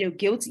of, you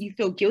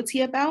feel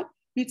guilty about,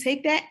 you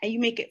take that and you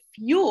make it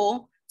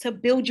fuel to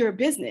build your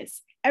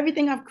business.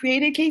 Everything I've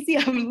created, Casey,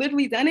 I've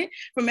literally done it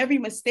from every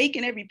mistake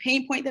and every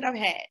pain point that I've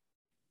had.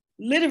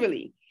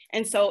 literally.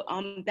 And so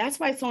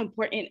that's why it's so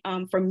important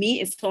for me.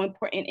 It's so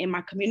important in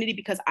my community,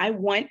 because I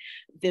want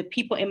the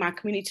people in my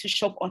community to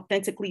show up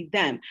authentically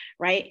them,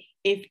 right?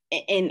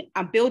 And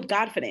I build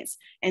confidence.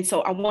 And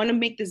so I want to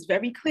make this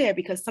very clear,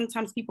 because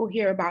sometimes people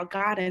hear about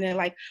God and they're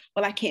like,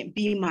 well, I can't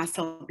be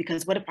myself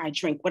because what if I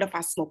drink? What if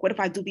I smoke? What if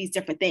I do these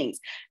different things,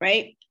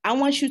 right? I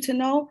want you to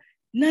know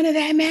none of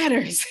that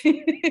matters.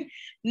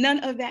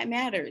 None of that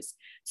matters.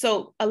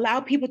 So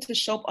allow people to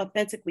show up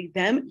authentically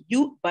them,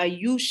 by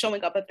you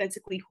showing up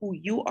authentically who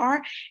you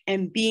are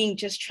and being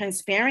just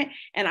transparent.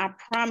 And I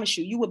promise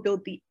you, you will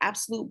build the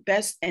absolute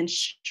best and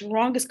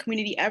strongest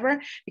community ever,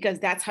 because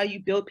that's how you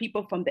build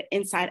people from the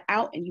inside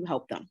out and you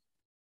help them.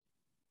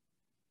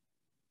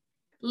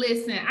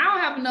 Listen, I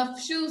don't have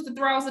enough shoes to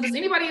throw. So does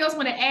anybody else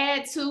want to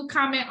add to,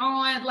 comment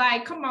on?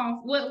 Like, come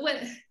on, what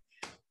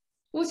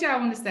y'all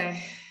want to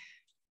say?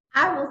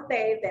 I will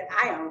say that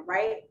I am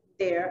right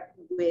there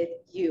with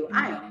you.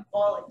 I am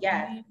all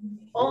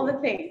the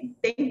things.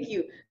 Thank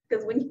you.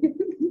 Because when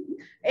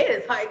it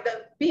is hard,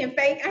 being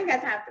fake, I ain't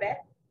got time for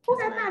that. Who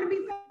got time to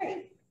be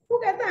fake? Who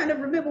got time to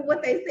remember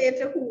what they said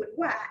to who and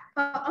why?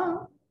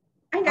 I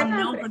ain't got time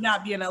known for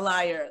not being a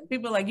liar.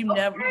 People are like, you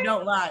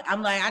don't lie.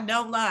 I'm like, I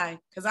don't lie,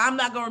 because I'm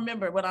not gonna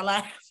remember what I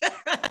lied.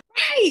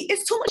 Right.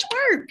 It's too much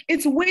work.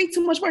 It's way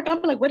too much work.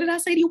 I'm like, what did I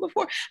say to you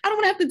before? I don't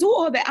want to have to do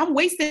all that. I'm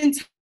wasting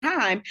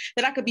time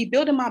that I could be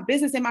building my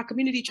business and my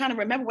community, trying to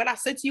remember what I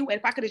said to you. And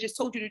if I could have just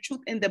told you the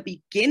truth in the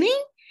beginning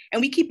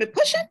and we keep it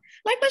pushing,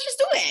 like, let's just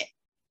do that.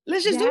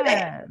 Let's just do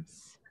that.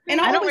 And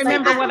I don't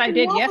remember what I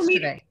did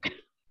yesterday.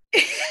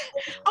 I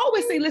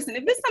always say, listen,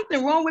 if there's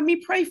something wrong with me,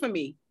 pray for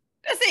me.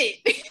 That's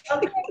it.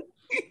 Okay.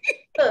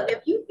 Look,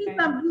 if you see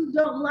something you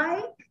don't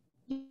like,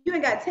 you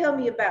ain't got to tell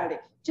me about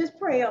it. Just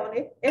pray on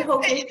it and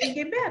hope it can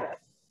get better.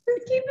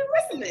 Just keep it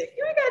listening.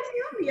 You ain't got to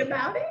tell me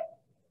about it.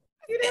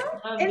 You know,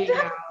 and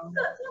just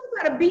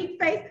got a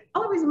beat face.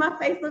 Only reason my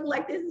face look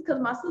like this is because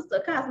my sister,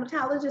 a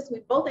cosmetologist, we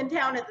both in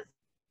town at the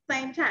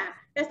same time.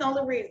 That's the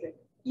only reason.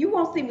 You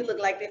won't see me look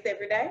like this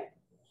every day.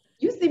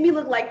 You see me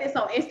look like this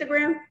on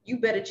Instagram, you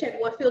better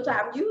check what filter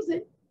I'm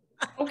using.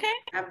 Okay.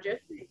 I'm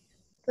just saying.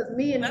 Because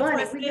me and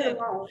Bunny, we get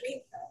along.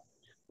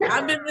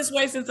 I've been this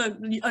way since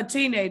a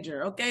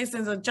teenager, okay?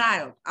 Since a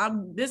child.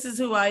 This is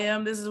who I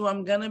am. This is who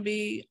I'm gonna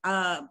be.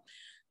 I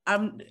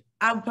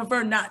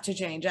prefer not to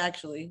change,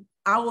 actually.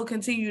 I will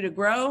continue to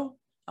grow.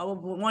 I will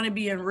want to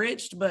be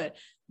enriched, but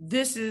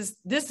this is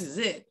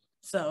it.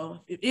 So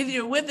either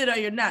you're with it or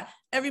you're not.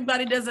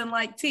 Everybody doesn't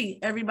like tea.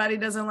 Everybody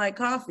doesn't like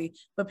coffee,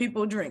 but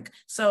people drink.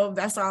 So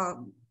that's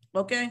all.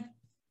 Okay.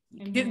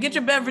 Get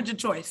your beverage of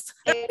choice.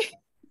 And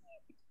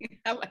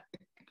I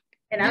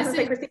was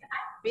say, Christine,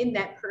 I've been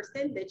that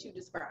person that you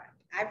described.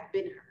 I've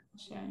been her.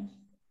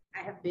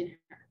 I have been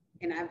her.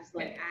 And I was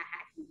like,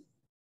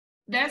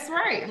 That's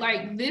right.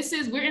 Like,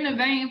 we're in a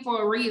vein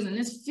for a reason.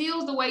 This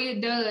feels the way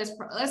it does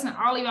for us and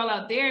all of y'all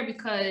out there,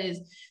 because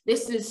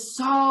this is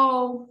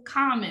so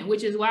common,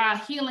 which is why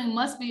healing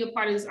must be a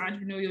part of this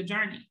entrepreneurial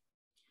journey,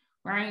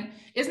 right?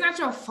 It's not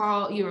your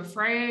fault you're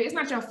afraid. It's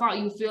not your fault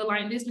you feel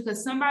like this,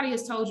 because somebody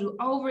has told you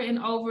over and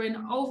over and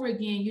over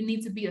again, you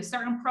need to be a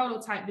certain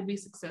prototype to be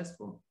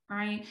successful,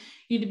 right?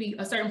 You need to be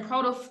a certain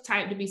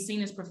prototype to be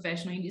seen as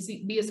professional. You need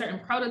to be a certain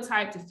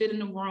prototype to fit in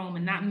the room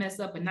and not mess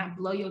up and not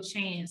blow your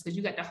chance, because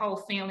you got the whole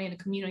family and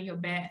the community on your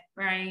back,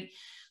 right?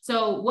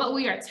 So what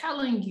we are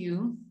telling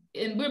you,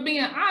 and we're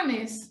being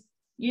honest,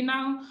 you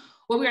know,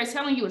 what we are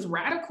telling you is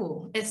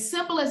radical. As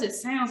simple as it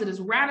sounds, it is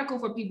radical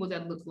for people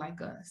that look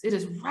like us. It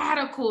is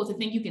radical to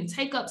think you can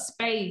take up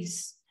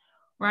space,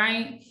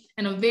 right?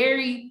 In a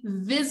very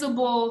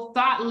visible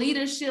thought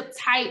leadership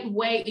type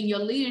way in your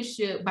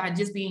leadership by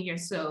just being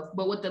yourself.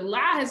 But what the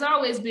lie has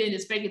always been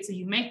is fake it till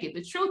you make it.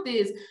 The truth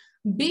is,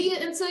 be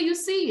it until you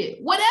see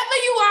it. Whatever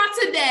you are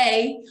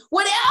today,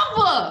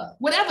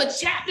 whatever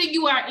chapter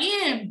you are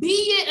in, be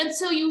it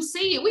until you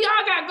see it. We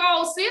all got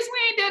goals, sis. We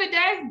ain't there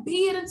today.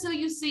 Be it until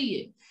you see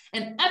it.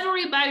 And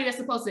everybody that's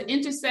supposed to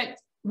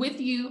intersect with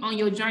you on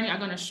your journey are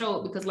going to show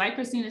up, because like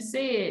Christina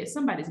said,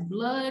 somebody's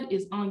blood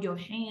is on your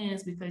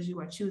hands because you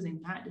are choosing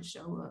not to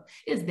show up.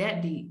 It's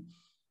that deep.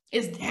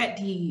 It's that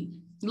deep.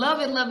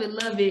 Love it, love it,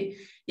 love it.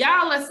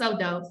 Y'all are so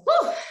dope.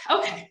 Whew.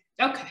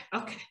 Okay.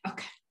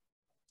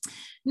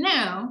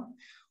 Now,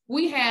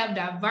 we have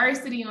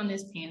diversity on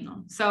this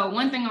panel. So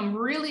one thing I'm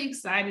really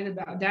excited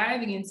about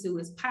diving into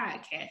is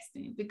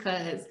podcasting,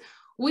 because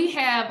we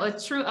have a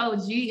true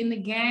OG in the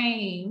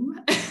game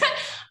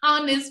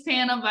on this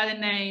panel by the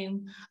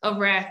name of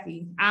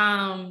Rafi.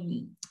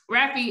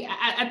 Rafi,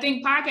 I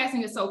think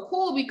podcasting is so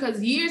cool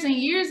because years and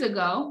years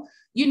ago,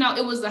 you know,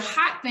 it was a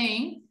hot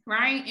thing,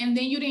 right? And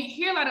then you didn't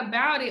hear a lot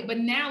about it, but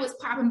now it's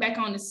popping back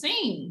on the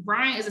scene,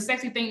 right? It's a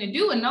sexy thing to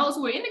do. And those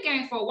who are in the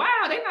game for a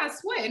while, they're not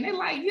sweating. They're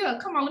like, yeah,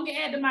 come on, let me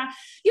add to my,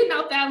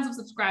 thousands of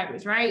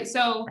subscribers, right?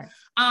 So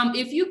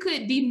if you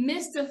could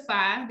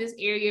demystify this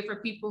area for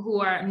people who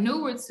are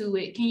newer to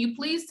it, can you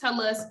please tell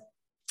us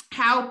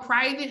how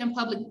private and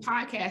public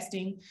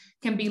podcasting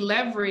can be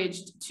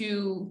leveraged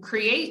to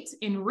create,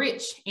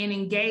 enrich, and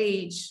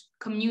engage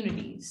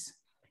communities?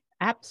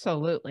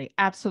 Absolutely.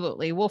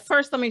 Absolutely. Well,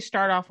 first, let me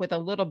start off with a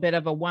little bit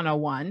of a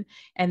 101.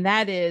 And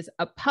that is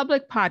a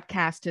public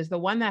podcast is the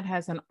one that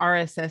has an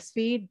RSS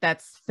feed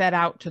that's fed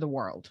out to the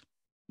world.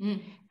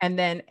 And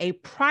then a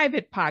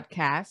private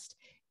podcast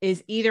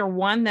is either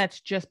one that's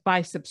just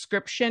by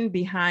subscription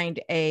behind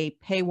a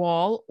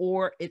paywall,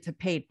 or it's a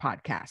paid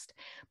podcast,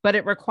 but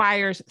it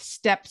requires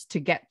steps to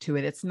get to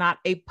it. It's not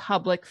a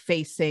public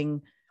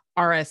facing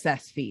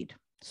RSS feed.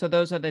 So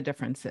those are the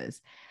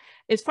differences.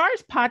 As far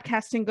as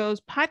podcasting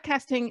goes,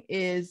 podcasting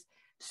is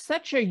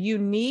such a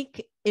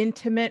unique,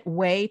 intimate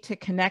way to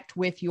connect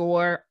with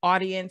your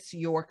audience,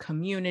 your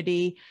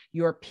community,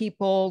 your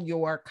people,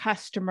 your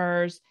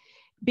customers,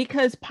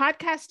 because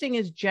podcasting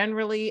is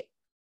generally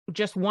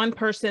just one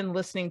person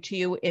listening to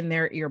you in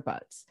their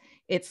earbuds.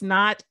 It's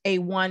not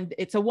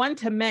it's a one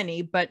to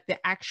many, but the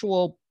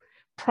actual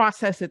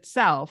process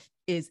itself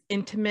is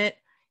intimate,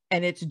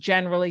 and it's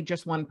generally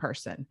just one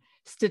person.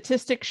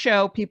 Statistics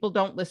show people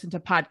don't listen to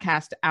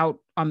podcasts out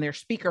on their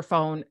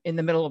speakerphone in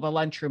the middle of a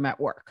lunchroom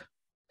at work.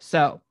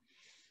 So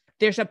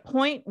there's a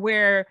point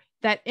where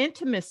that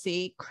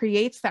intimacy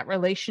creates that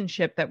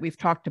relationship that we've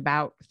talked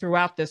about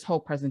throughout this whole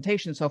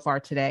presentation so far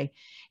today.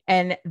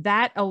 And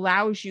that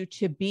allows you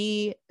to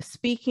be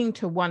speaking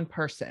to one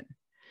person.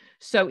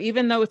 So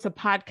even though it's a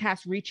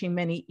podcast reaching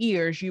many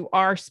ears, you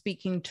are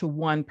speaking to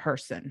one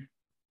person.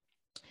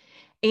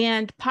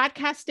 And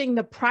podcasting,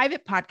 the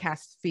private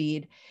podcast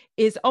feed,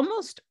 is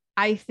almost,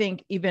 I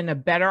think, even a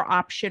better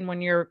option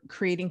when you're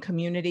creating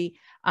community,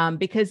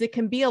 because it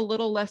can be a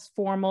little less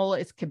formal.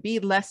 It can be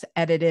less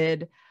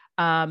edited.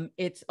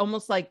 It's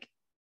almost like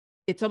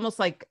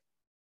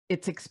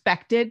it's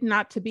expected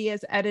not to be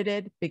as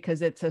edited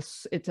because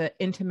it's an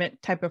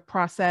intimate type of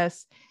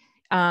process.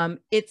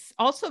 It's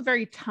also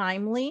very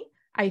timely.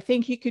 I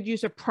think you could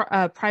use a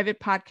private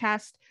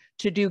podcast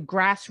to do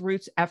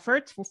grassroots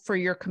efforts for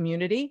your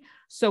community.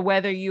 So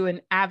whether you're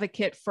an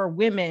advocate for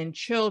women,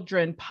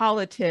 children,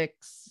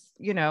 politics,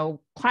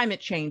 climate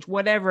change,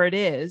 whatever it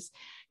is,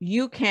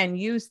 you can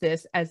use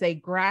this as a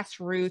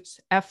grassroots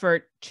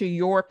effort to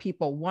your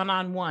people,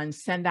 one-on-one,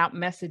 send out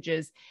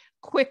messages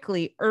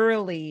quickly,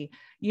 early.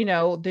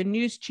 The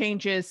news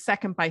changes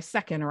second by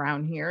second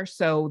around here.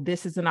 So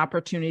this is an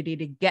opportunity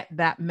to get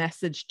that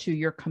message to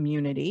your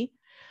community.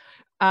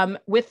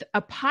 With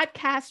a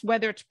podcast,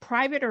 whether it's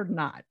private or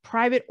not,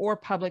 private or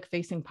public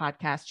facing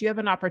podcast, you have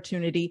an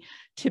opportunity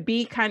to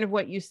be kind of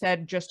what you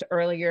said just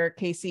earlier,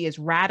 Casey, is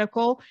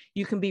radical.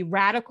 You can be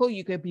radical.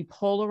 You could be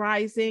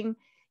polarizing.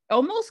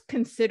 Almost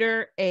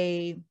consider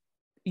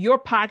your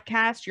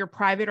podcast, your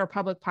private or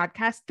public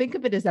podcast, think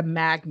of it as a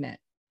magnet.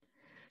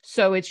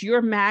 So it's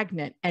your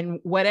magnet, and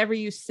whatever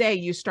you say,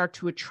 you start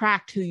to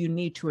attract who you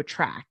need to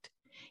attract.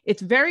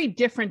 It's very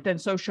different than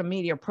social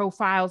media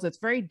profiles. It's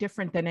very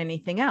different than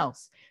anything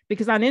else,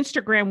 because on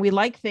Instagram, we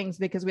like things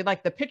because we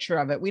like the picture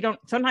of it.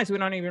 Sometimes we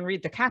don't even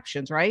read the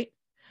captions, right?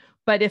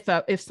 But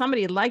if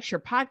somebody likes your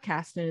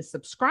podcast and is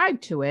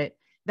subscribed to it,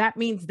 that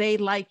means they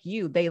like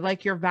you. They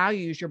like your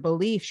values, your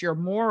beliefs, your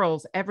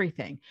morals,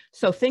 everything.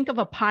 So think of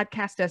a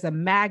podcast as a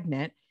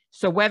magnet.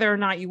 So whether or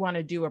not you want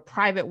to do a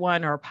private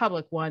one or a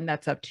public one,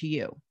 that's up to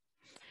you.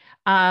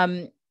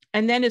 And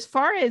then as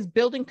far as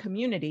building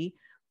community,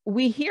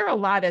 we hear a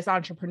lot as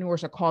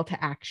entrepreneurs a call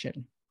to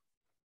action.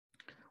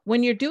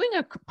 When you're doing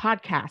a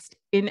podcast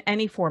in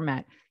any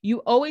format, you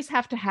always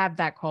have to have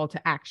that call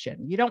to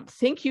action. You don't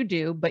think you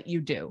do, but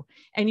you do.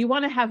 And you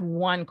want to have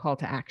one call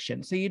to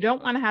action. So you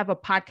don't want to have a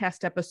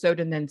podcast episode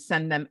and then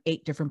send them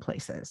 8 different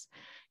places.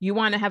 You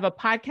want to have a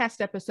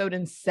podcast episode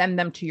and send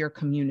them to your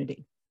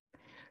community.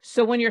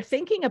 So when you're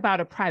thinking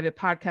about a private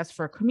podcast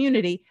for a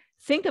community,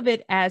 think of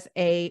it as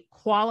a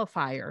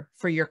qualifier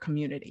for your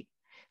community.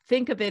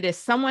 Think of it as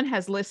someone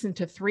has listened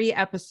to 3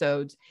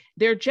 episodes.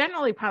 They're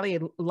generally probably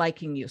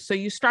liking you. So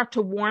you start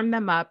to warm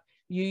them up.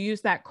 You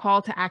use that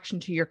call to action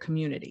to your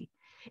community.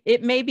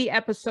 It may be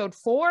episode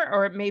 4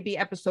 or it may be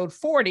episode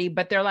 40,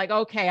 but they're like,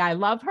 okay, I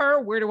love her.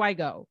 Where do I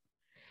go?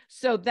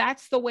 So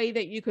that's the way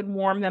that you can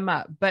warm them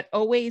up. But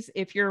always,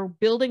 if you're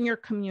building your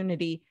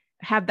community,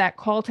 have that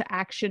call to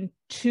action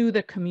to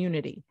the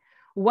community.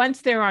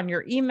 Once they're on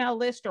your email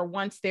list or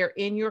once they're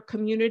in your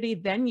community,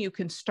 then you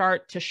can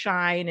start to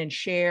shine and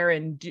share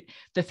and do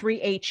the 3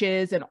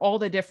 H's and all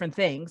the different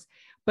things,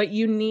 but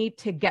you need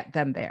to get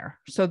them there.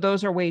 So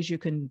those are ways you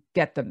can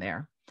get them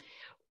there.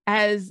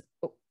 As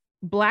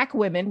Black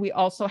women, we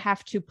also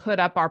have to put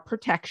up our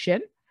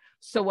protection.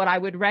 So what I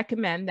would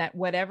recommend that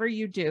whatever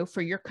you do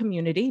for your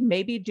community,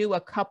 maybe do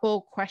a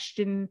couple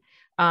question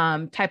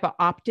type of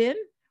opt-in,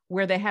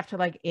 where they have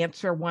to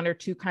answer 1 or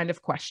 2 kind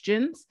of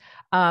questions.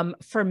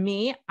 For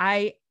me,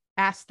 I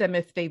ask them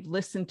if they've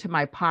listened to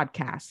my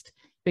podcast,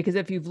 because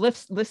if you've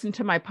listened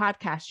to my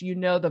podcast, you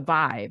know the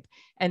vibe.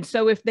 And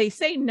so if they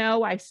say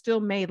no, I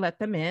still may let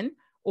them in,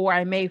 or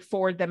I may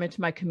forward them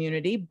into my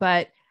community,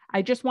 but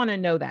I just want to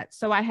know that.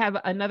 So I have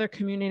another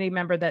community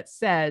member that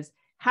says,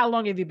 how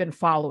long have you been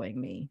following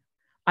me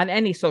on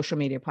any social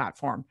media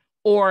platform?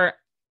 Or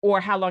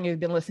how long have you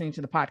been listening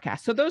to the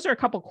podcast? So those are a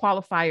couple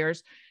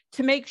qualifiers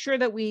to make sure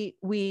that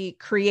we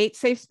create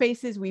safe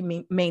spaces,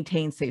 we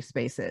maintain safe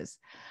spaces.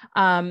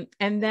 And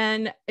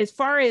then as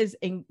far as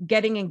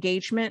getting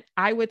engagement,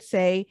 I would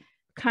say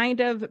kind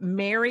of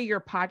marry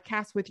your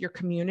podcast with your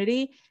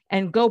community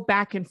and go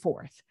back and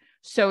forth.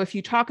 So if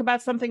you talk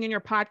about something in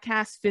your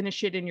podcast,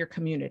 finish it in your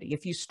community.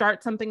 If you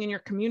start something in your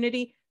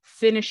community,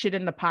 finish it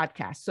in the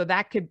podcast. So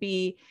that could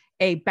be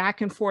a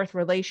back and forth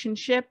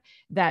relationship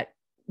that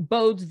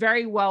bodes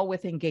very well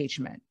with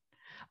engagement.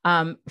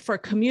 For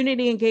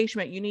community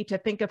engagement, you need to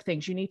think of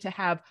things. You need to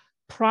have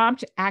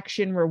prompt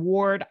action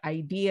reward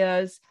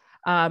ideas.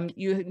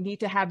 You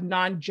need to have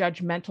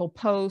non-judgmental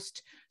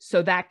posts.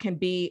 So that can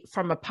be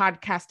from a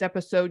podcast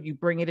episode, you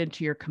bring it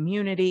into your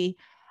community.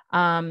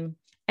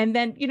 And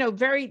then,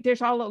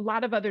 there's a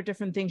lot of other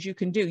different things you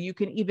can do. You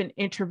can even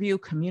interview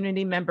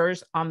community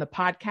members on the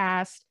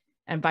podcast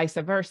and vice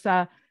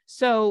versa.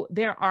 So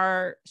there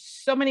are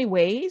so many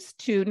ways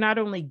to not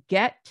only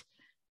get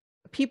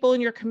people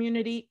in your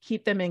community,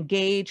 keep them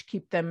engaged,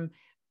 keep them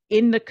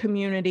in the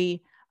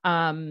community.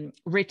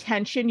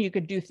 Retention, you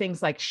could do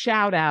things like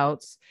shout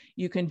outs.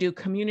 You can do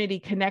community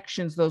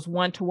connections, those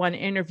one-to-one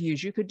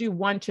interviews. You could do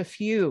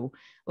one-to-few,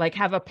 like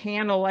have a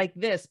panel like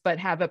this, but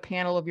have a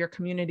panel of your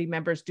community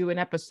members do an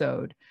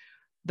episode,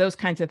 those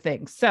kinds of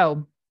things.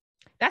 So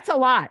that's a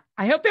lot.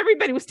 I hope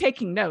everybody was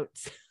taking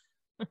notes.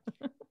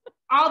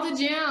 All the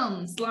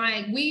gems,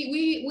 like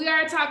we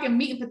are talking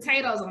meat and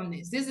potatoes on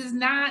this. This is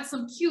not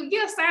some cute,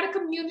 start a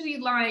community.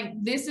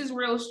 Like this is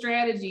real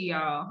strategy,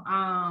 y'all.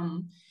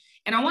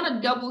 And I want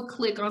to double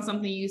click on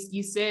something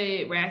you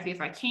said, Rafi, if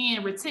I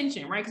can,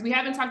 retention, right? Because we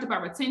haven't talked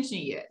about retention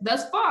yet.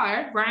 Thus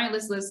far, right?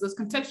 Let's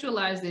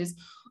contextualize this.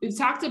 We've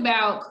talked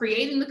about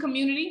creating the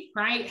community,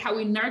 right? How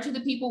we nurture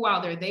the people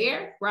while they're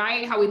there,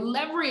 right? How we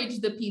leverage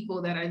the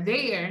people that are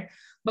there,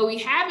 but we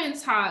haven't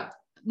talked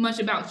much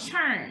about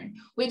churn,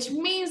 which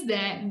means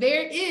that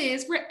there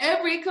is for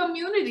every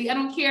community, I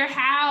don't care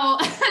how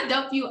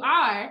dope you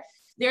are,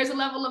 there's a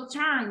level of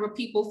churn where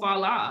people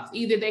fall off.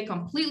 Either they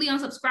completely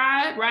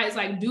unsubscribe, right? It's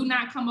like, do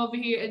not come over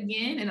here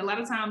again. And a lot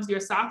of times your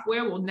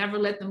software will never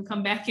let them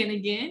come back in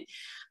again.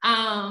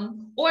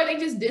 Or they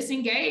just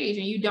disengage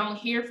and you don't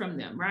hear from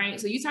them, right?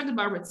 So you talked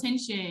about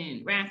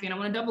retention, Rafi, and I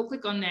want to double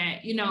click on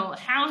that.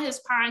 How has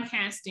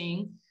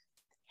podcasting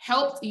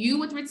helped you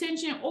with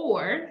retention,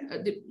 or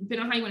depending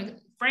on how you want to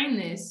frame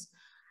this,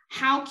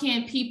 how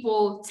can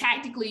people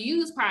tactically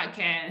use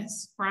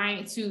podcasts,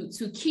 right, to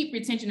keep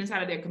retention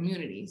inside of their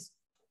communities?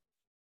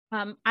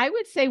 I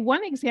would say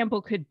one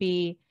example could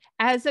be,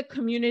 as a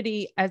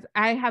community, as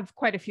I have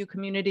quite a few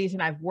communities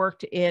and I've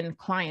worked in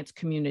clients'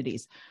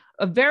 communities,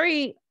 a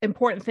very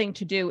important thing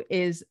to do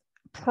is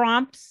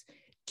prompts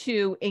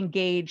to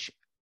engage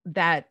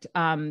that,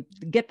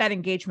 get that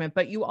engagement,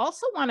 but you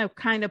also want to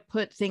kind of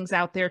put things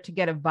out there to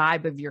get a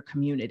vibe of your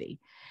community.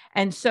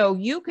 And so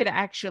you could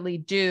actually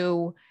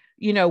do,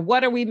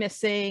 what are we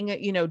missing?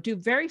 Do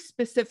very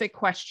specific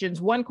questions,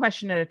 one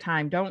question at a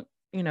time. Don't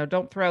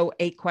throw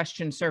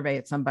 8-question survey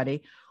at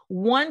somebody.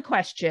 One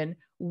question,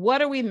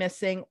 what are we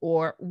missing?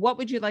 Or what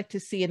would you like to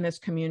see in this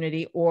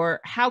community?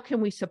 Or how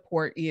can we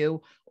support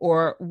you?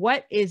 Or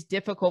what is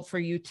difficult for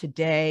you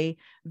today?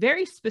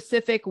 Very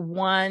specific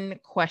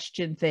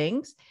 1-question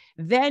things.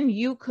 Then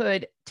you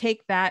could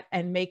take that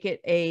and make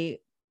it a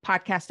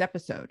podcast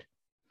episode.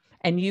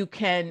 And you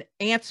can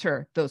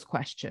answer those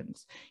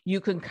questions.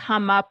 You can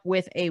come up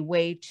with a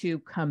way to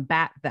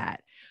combat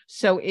that.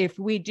 So if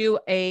we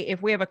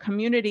have a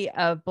community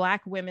of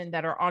Black women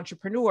that are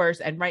entrepreneurs,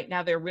 and right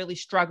now they're really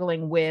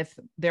struggling with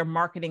their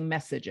marketing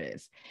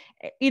messages,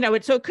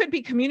 so it could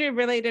be community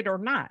related or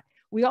not.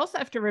 We also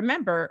have to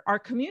remember our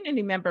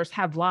community members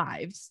have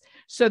lives,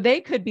 so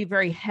they could be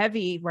very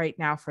heavy right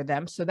now for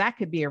them. So that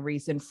could be a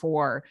reason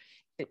for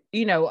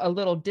a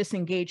little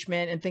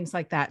disengagement and things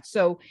like that.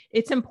 So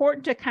it's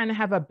important to kind of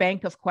have a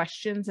bank of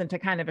questions and to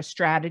kind of a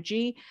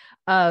strategy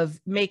of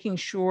making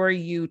sure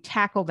you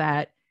tackle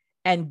that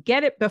and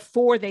get it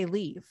before they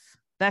leave.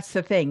 That's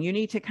the thing. You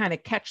need to kind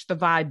of catch the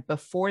vibe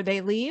before they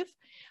leave.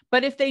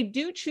 But if they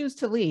do choose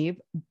to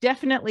leave,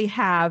 definitely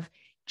have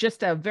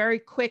just a very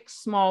quick,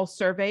 small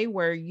survey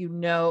where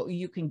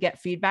you can get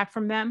feedback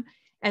from them.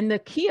 And the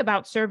key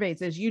about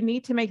surveys is you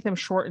need to make them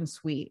short and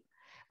sweet.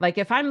 Like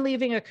if I'm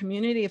leaving a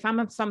community, if I'm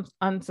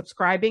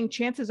unsubscribing,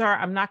 chances are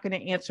I'm not going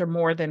to answer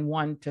more than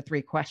 1 to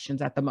 3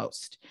 questions at the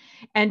most.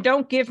 And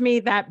don't give me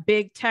that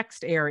big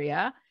text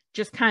area.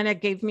 Just kind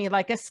of give me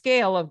like a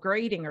scale of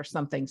grading or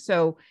something.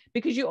 So,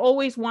 because you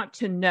always want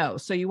to know,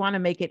 so you want to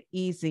make it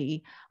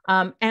easy.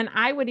 And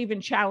I would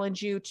even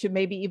challenge you to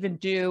maybe even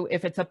do,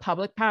 if it's a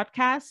public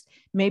podcast,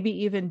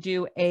 maybe even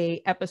do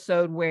a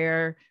episode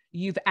where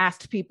you've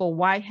asked people,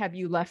 why have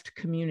you left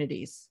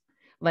communities?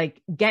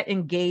 Like get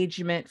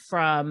engagement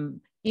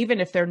from, even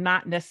if they're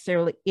not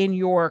necessarily in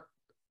your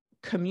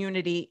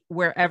community,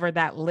 wherever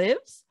that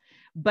lives,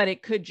 but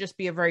it could just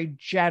be a very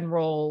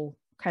general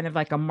kind of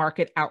like a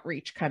market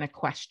outreach kind of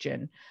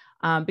question.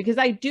 Because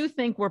I do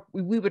think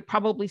we would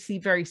probably see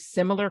very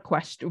similar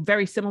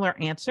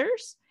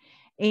answers.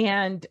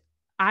 And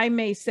I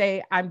may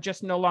say, I'm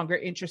just no longer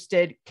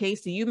interested.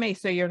 Casey, you may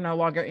say you're no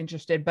longer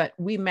interested, but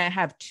we may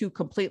have two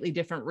completely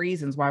different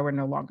reasons why we're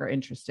no longer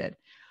interested.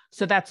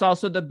 So that's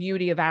also the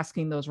beauty of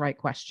asking those right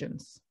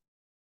questions.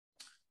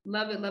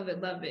 Love it, love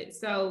it, love it.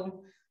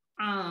 So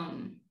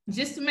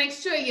just to make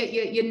sure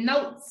your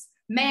notes,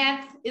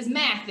 math is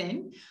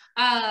mathing,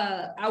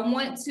 I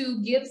want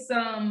to give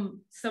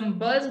some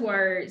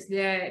buzzwords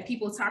that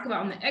people talk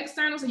about on the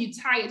external, so you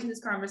tie it to this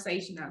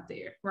conversation out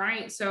there,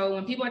 right? So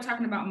when people are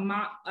talking about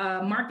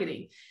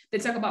marketing, they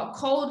talk about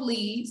cold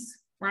leads,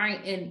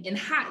 right, and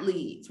hot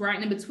leads, right?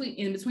 And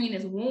in between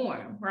is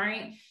warm,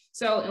 right?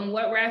 So in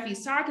what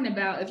Rafi's talking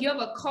about, if you have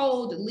a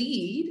cold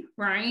lead,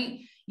 right,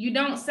 you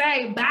don't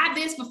say, buy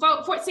this for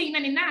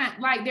 $14.99.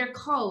 Like, they're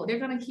cold. They're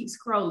going to keep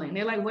scrolling.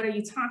 They're like, what are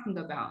you talking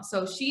about?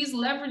 So she's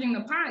leveraging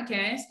the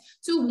podcast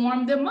to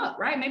warm them up,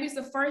 right? Maybe it's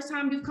the first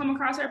time you've come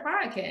across her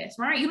podcast,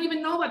 right? You don't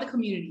even know about the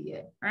community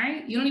yet,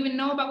 right? You don't even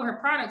know about what her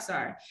products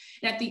are.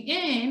 And at the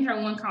end,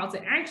 her one call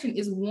to action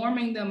is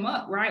warming them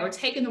up, right? Or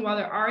taking them while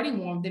they're already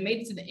warm. They made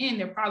it to the end.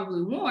 They're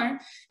probably warm,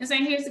 and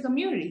saying, here's the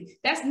community.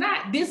 That's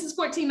not, this is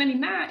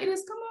 $14.99. It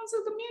is, come on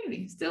to the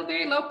community. Still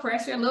very low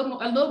pressure, a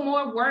little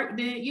more work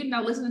than,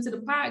 listening to the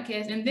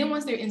podcast. And then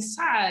once they're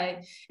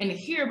inside and they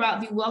hear about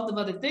the wealth of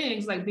other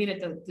things, like being at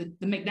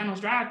the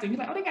McDonald's drive-thru, you're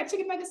like, oh, they got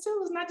chicken nuggets too.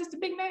 It's not just a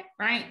Big Mac,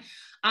 right?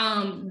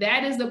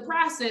 That is the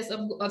process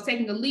of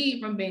taking a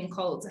lead from being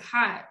cold to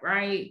hot,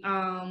 right?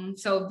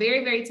 So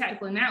very, very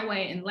tactful in that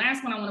way. And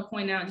last one I want to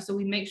point out, just so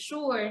we make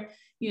sure,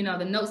 the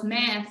notes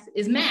math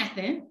is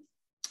mathing.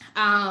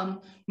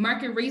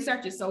 Market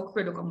research is so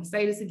critical. I'm gonna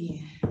say this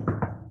again.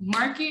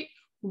 Market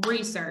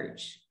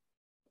research.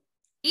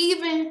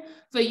 Even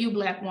for you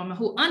Black women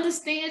who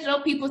understand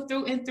your people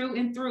through and through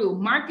and through,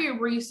 market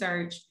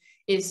research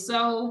is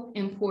so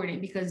important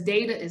because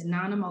data is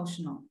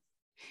non-emotional.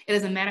 It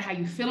doesn't matter how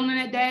you're feeling on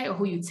that day or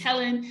who you're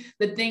telling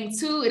the thing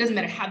to. It doesn't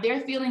matter how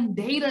they're feeling.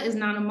 Data is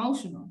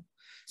non-emotional.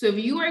 So if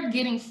you are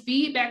getting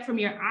feedback from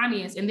your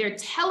audience and they're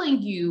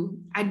telling you,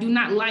 I do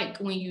not like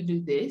when you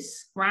do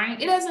this, right?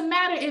 It doesn't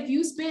matter if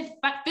you spent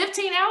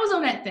 15 hours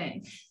on that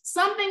thing.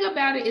 Something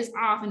about it is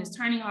off and it's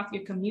turning off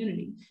your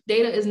community.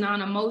 Data is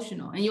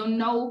non-emotional and you'll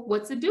know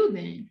what to do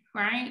then,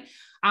 right?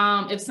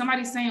 If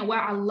somebody's saying,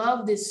 wow, I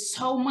love this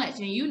so much,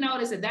 and you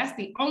notice that that's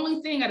the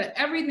only thing out of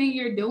everything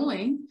you're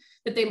doing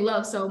that they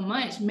love so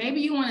much,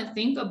 maybe you want to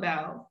think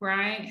about,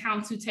 right, how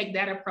to take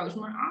that approach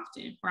more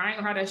often, right?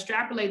 Or how to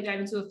extrapolate that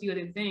into a few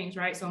other things,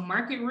 right? So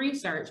market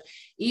research,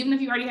 even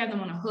if you already have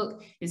them on a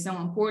hook, is so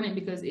important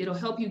because it'll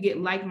help you get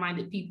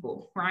like-minded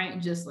people,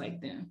 right? Just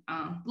like them.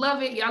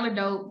 Love it. Y'all are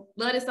dope.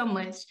 Love it so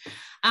much.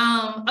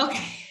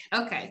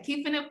 Okay.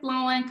 Keeping it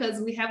flowing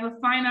because we have a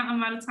finite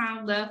amount of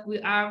time left. We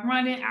are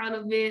running out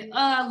of it. Oh,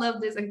 I love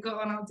this. I go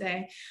on all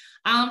day.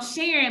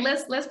 Sharon,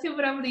 let's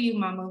pivot over to you,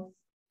 Mama.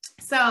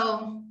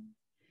 So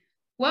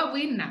what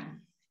we know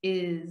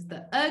is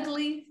the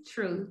ugly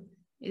truth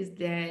is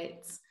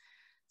that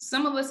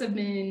some of us have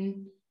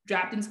been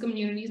dropped into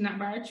communities not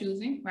by our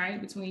choosing,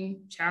 right?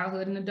 Between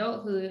childhood and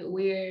adulthood,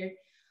 where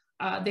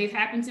they've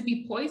happened to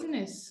be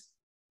poisonous,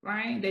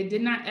 right? They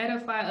did not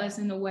edify us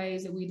in the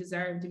ways that we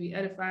deserve to be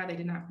edified. They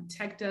did not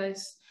protect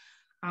us.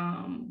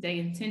 They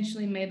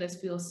intentionally made us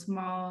feel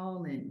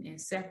small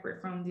and separate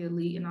from the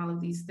elite and all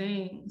of these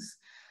things.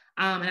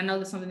 And I know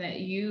that's something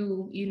that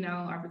you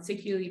are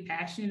particularly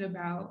passionate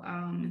about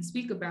and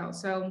speak about.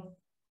 So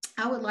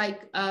I would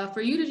like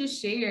for you to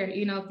just share,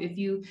 if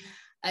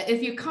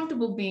you're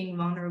comfortable being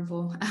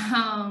vulnerable,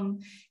 can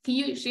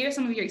you share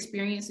some of your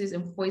experiences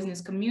in poisonous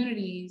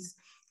communities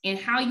and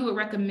how you would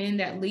recommend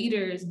that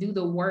leaders do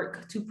the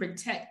work to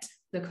protect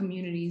the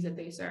communities that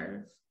they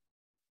serve?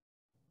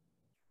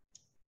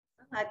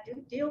 I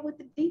do deal with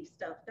the deep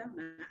stuff, don't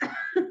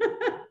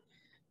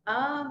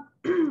I?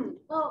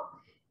 Well,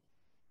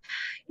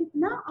 it's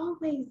not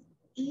always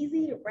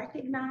easy to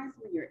recognize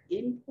when you're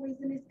in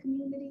poisonous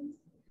communities.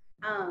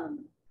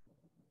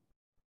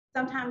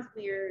 Sometimes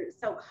we're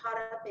so caught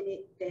up in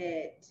it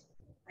that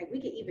like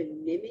we can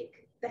even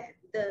mimic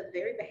the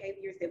very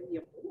behaviors that we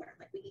abhor.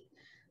 We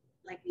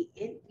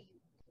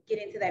get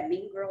into that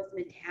mean girls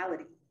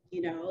mentality,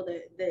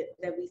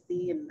 that we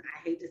see, and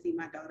I hate to see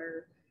my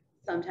daughter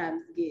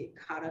sometimes get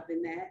caught up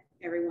in that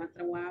every once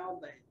in a while,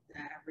 but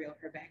I reel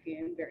her back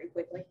in very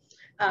quickly.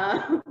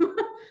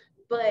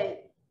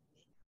 But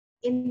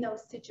in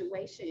those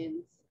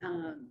situations,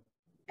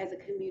 as a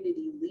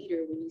community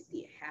leader, when you see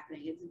it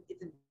happening,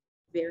 it's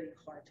very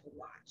hard to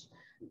watch.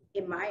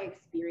 In my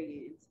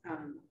experience,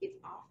 it's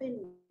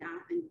often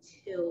not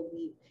until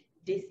we've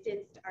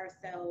distanced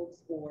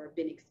ourselves or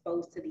been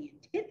exposed to the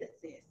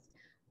antithesis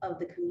of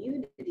the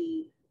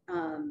community,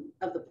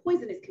 of the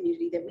poisonous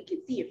community, that we can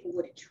see it for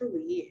what it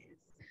truly is.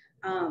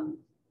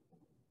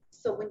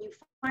 So when you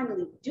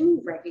finally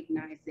do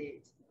recognize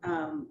it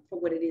for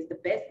what it is, the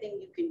best thing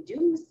you can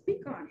do is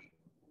speak on it.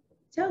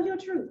 Tell your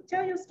truth,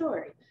 tell your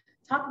story,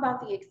 talk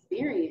about the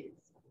experience,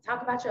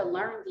 talk about your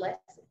learned lessons,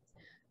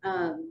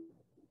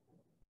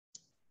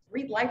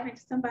 read life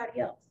into somebody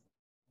else,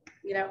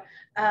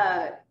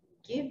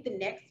 give the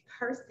next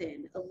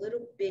person a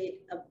little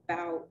bit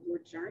about your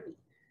journey.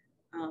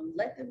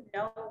 Let them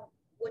know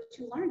what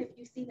you learned if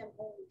you see them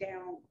going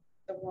down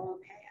the wrong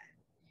path.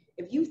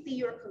 If you see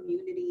your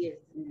community is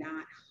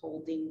not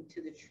holding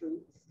to the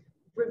truths,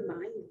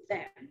 remind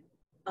them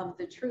of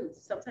the truth.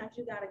 Sometimes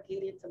you got to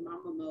get into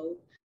mama mode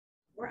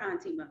or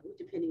auntie mode,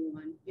 depending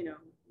on,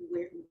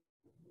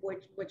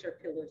 what your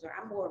pillars are.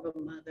 I'm more of a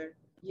mother,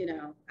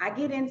 I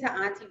get into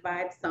auntie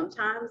vibes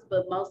sometimes,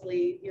 but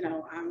mostly,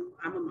 I'm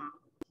a mom.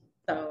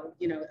 So,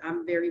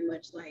 I'm very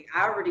much like,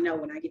 I already know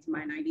when I get to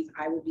my 90s,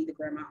 I will be the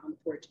grandma on the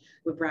porch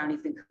with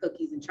brownies and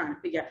cookies and trying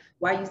to figure out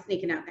why you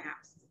sneaking out the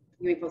house.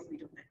 You ain't supposed to be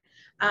doing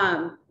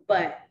that.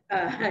 But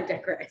I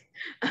digress.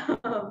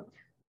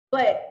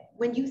 But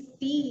when you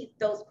see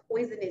those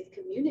poisonous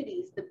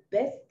communities, the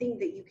best thing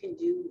that you can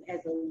do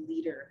as a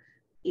leader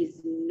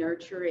is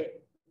nurture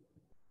it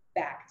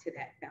back to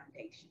that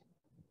foundation.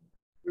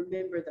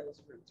 Remember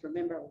those roots.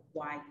 Remember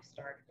why you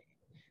started it.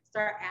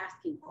 Start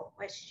asking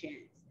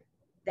questions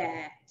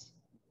that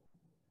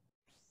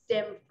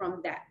stem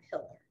from that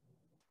pillar.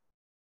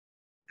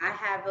 I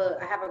have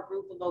a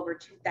group of over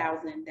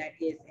 2,000 that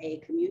is a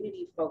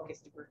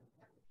community-focused group.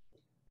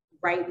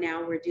 Right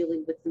now, we're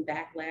dealing with some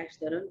backlash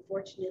that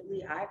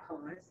unfortunately I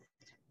caused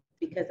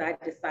because I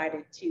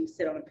decided to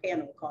sit on a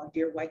panel called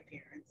Dear White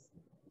Parents.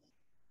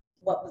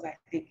 What was I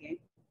thinking?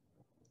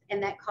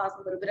 And that caused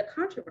a little bit of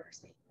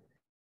controversy.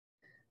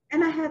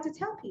 And I had to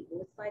tell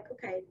people, it's like,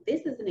 okay,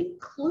 this is an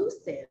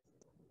inclusive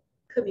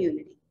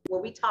community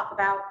where we talk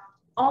about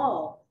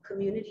all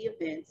community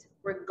events,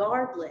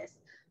 regardless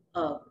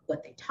of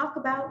what they talk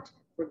about,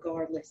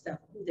 regardless of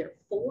who they're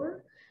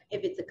for.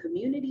 If it's a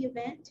community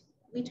event,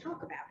 we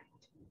talk about it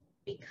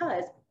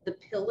because the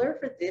pillar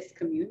for this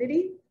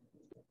community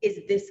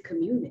is this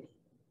community.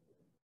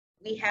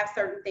 We have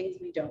certain things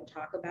we don't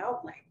talk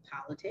about, like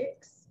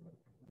politics,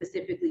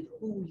 specifically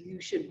who you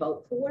should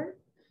vote for,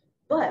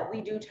 but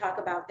we do talk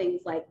about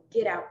things like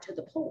get out to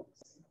the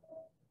polls.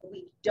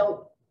 We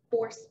don't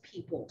force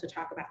people to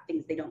talk about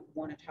things they don't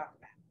want to talk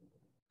about.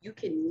 You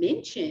can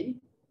mention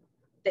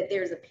that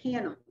there's a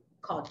panel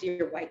called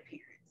Dear White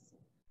Parents.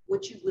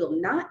 What you will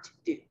not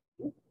do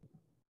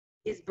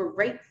is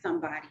berate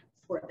somebody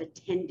for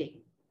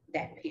attending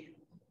that panel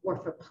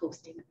or for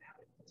posting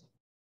about it.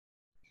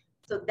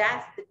 So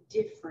that's the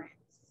difference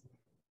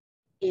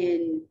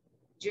in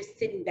just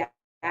sitting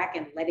back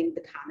and letting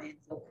the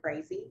comments go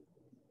crazy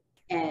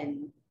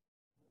and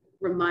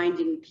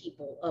reminding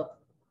people of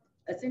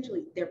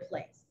essentially their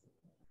place.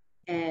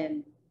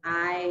 And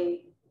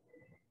I,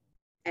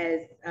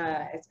 as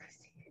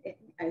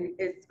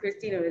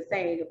Christina was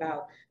saying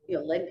about,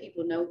 letting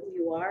people know who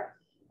you are,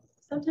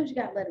 sometimes you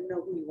gotta let them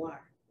know who you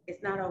are.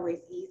 It's not always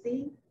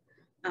easy.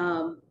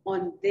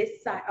 On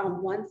this side,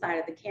 on one side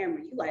of the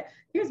camera, you like,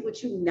 here's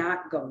what you're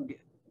not gonna do.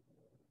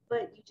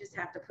 But you just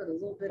have to put a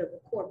little bit of a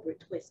corporate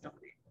twist on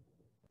it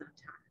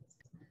sometimes.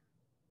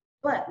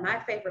 But my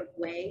favorite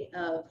way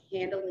of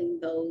handling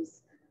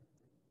those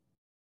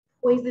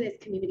poisonous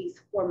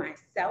communities for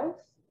myself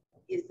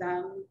is,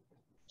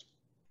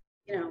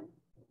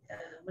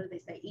 what do they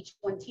say? Each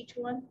one teach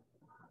one.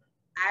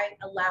 I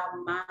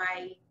allow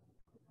my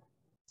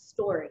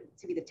story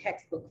to be the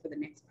textbook for the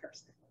next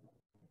person.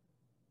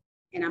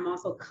 And I'm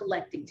also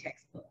collecting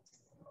textbooks.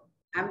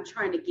 I'm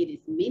trying to get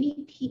as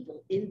many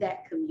people in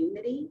that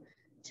community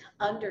to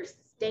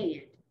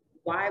understand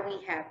why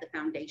we have the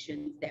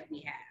foundations that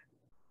we have.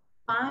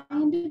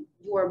 Find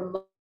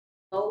your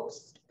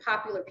most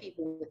popular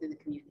people within the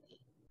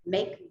community.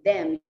 Make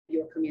them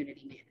your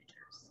community managers.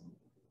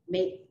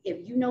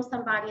 If you know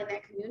somebody in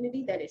that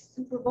community that is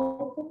super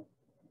vocal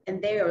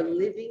and they are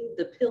living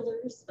the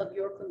pillars of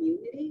your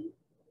community,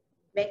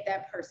 make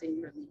that person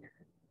your leader.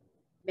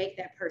 Make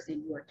that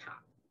person your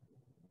top.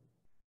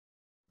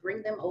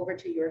 Bring them over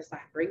to your side.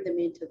 Bring them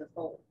into the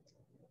fold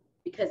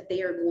because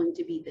they are going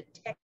to be the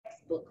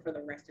textbook for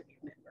the rest of your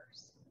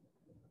members.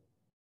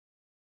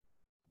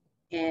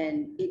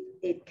 And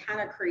it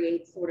kind of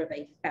creates sort of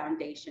a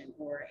foundation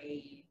or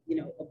a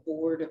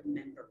board of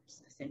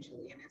members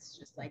essentially. And it's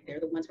just like, they're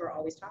the ones who are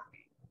always talking.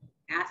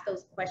 Ask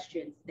those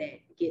questions that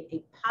get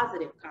a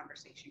positive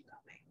conversation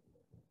going.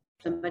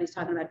 Somebody's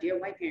talking about Dear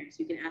White Parents.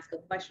 You can ask a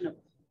question of,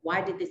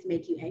 why did this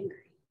make you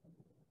angry?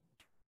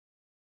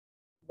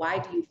 Why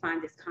do you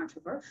find this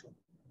controversial?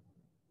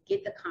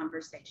 Get the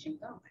conversation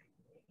going.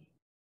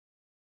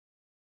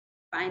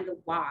 Find the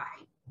why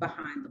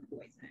behind the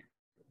poison.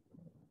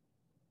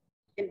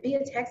 And be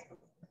a textbook.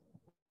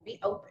 Be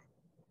open.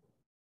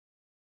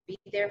 Be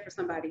there for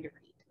somebody to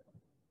read.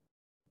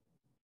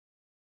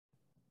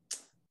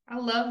 I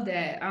love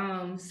that.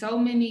 So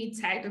many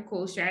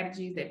tactical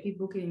strategies that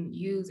people can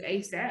use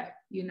ASAP,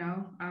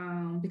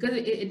 because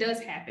it does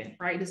happen,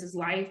 right? This is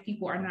life.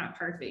 People are not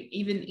perfect.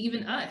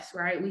 Even us,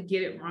 right? We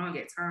get it wrong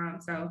at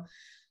times. So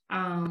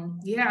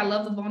I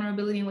love the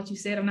vulnerability in what you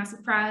said. I'm not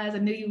surprised. I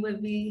knew you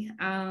would be.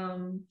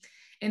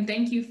 And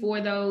thank you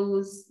for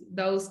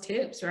those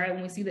tips, right?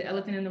 When we see the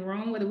elephant in the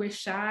room, whether we're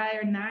shy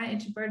or not,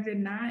 introverted or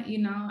not, you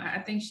know, I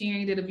think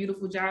Sharon did a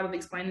beautiful job of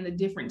explaining the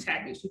different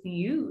tactics you can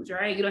use,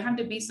 right? You don't have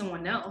to be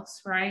someone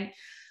else, right?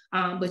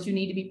 But you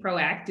need to be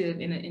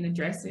proactive in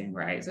addressing,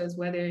 right? So it's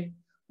whether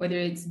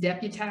it's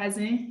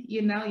deputizing,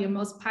 you know, your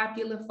most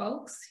popular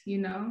folks, you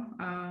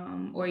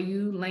know, or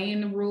you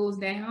laying the rules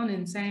down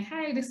and saying,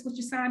 hey, this is what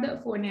you signed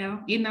up for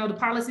now. You know, the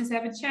policies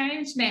haven't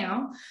changed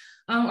now.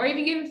 Or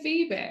even giving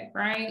feedback,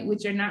 right?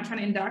 Which you're not trying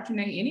to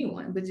indoctrinate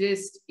anyone, but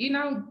just, you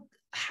know,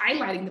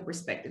 highlighting the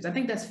perspectives. I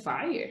think that's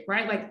fire,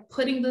 right? Like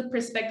putting the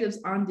perspectives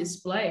on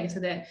display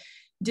so that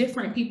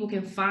different people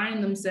can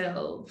find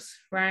themselves,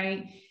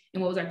 right?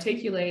 And what was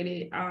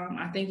articulated,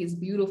 I think is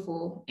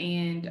beautiful.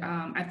 And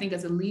I think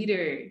as a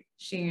leader,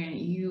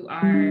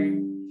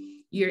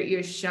 Sharon,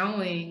 you're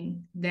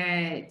showing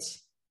that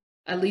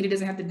a leader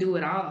doesn't have to do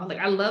it all. Like,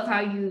 I love how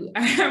you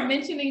are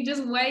mentioning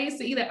just ways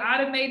to either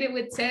automate it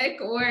with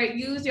tech or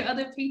use your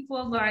other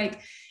people.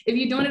 Like, if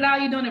you're doing it all,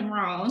 you're doing it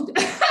wrong,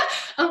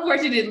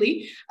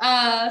 unfortunately.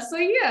 So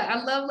yeah,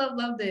 I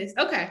love this.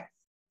 Okay.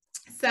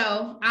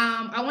 So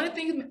I want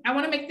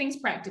to make things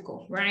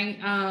practical, right?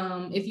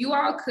 If you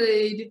all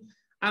could,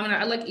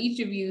 I'd like each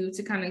of you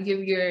to kind of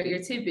give your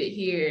tidbit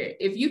here.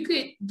 If you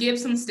could give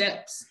some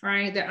steps,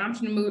 right, that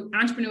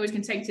entrepreneurs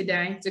can take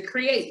today to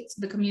create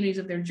the communities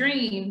of their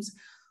dreams,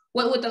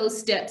 what would those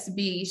steps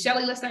be?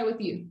 Shelly, let's start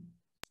with you.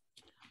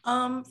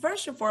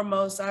 First and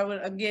foremost, I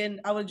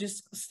would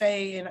just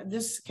say, and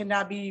this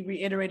cannot be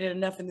reiterated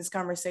enough in this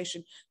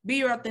conversation, be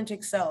your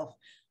authentic self.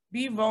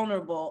 Be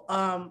vulnerable.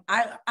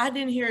 I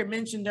didn't hear it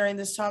mentioned during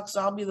this talk, so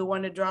I'll be the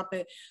one to drop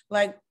it.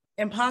 Like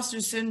imposter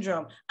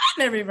syndrome. I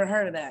never even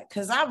heard of that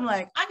because I'm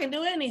like, I can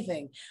do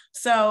anything.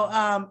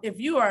 So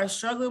if you are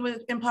struggling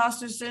with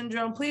imposter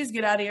syndrome, please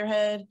get out of your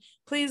head.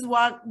 Please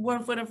walk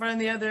one foot in front of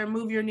the other and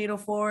move your needle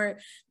forward.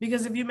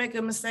 Because if you make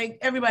a mistake,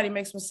 everybody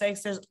makes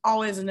mistakes. There's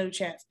always a new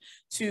chance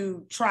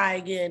to try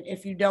again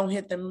if you don't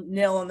hit the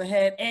nail on the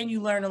head and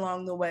you learn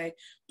along the way.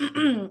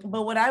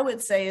 But what I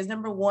would say is,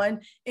 number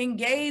one,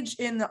 engage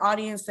in the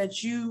audience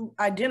that you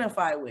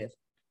identify with.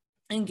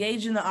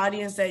 Engage in the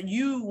audience that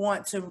you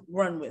want to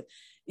run with.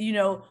 You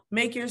know,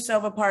 make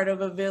yourself a part of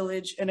a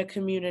village and a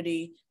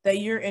community that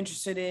you're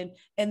interested in.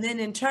 And then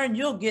in turn,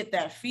 you'll get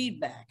that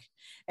feedback.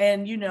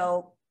 And, you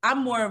know, I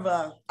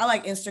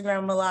like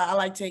Instagram a lot. I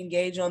like to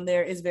engage on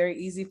there. It's very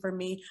easy for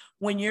me.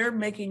 When you're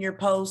making your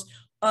post,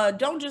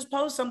 don't just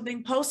post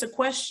something, post a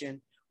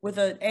question with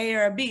an A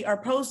or a B, or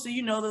post,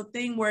 you know, the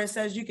thing where it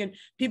says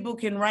people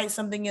can write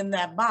something in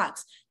that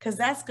box, because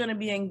that's going to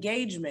be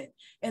engagement.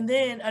 And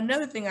then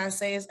another thing I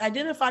say is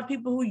identify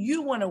people who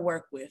you want to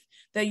work with,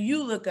 that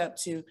you look up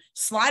to.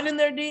 Slide in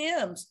their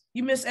DMs.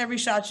 You miss every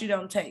shot you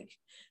don't take.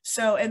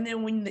 So, and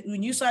then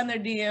when you slide in their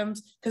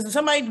DMs, because if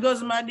somebody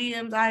goes in my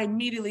DMs, I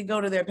immediately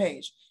go to their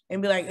page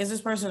and be like, is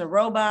this person a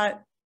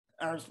robot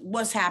or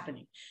what's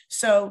happening?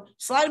 So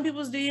slide in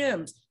people's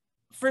DMs.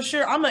 For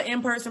sure, I'm an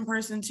in-person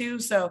person too.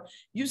 So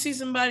you see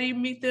somebody,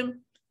 meet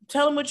them,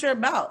 tell them what you're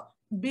about.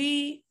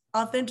 Be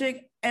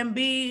authentic and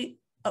be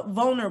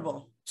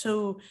vulnerable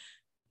to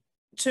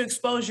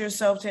expose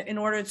yourself in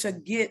order to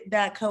get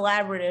that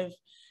collaborative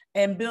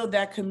and build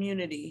that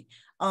community.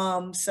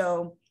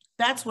 So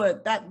that's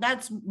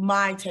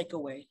my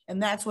takeaway.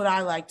 And that's what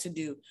I like to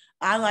do.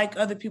 I like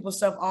other people's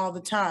stuff all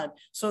the time.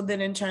 So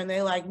then in turn,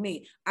 they like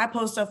me. I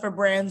post stuff for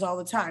brands all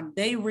the time.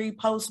 They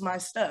repost my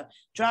stuff,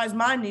 drives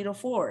my needle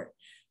forward.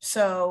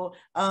 So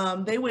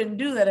they wouldn't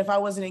do that if I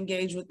wasn't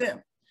engaged with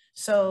them.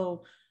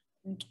 So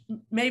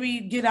maybe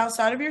get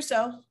outside of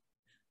yourself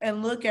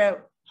and look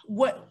at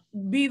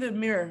be a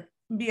mirror.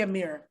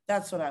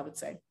 That's what I would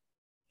say.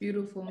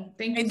 Beautiful.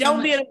 Thank you. And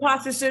don't be an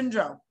imposter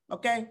syndrome.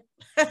 Okay.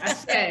 I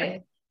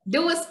said,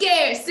 do it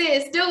scared,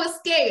 sis. Do it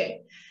scared.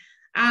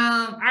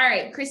 All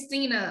right,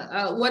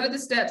 Christina, what are the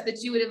steps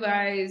that you would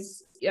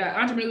advise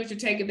entrepreneurs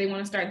should take if they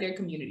want to start their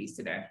communities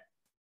today?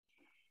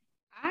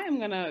 I'm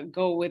going to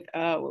go with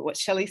what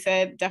Shelly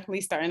said,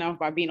 definitely starting off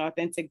by being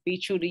authentic, be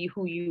true to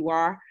who you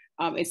are.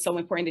 It's so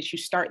important that you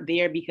start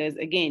there because,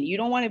 again, you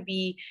don't want to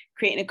be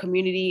creating a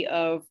community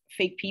of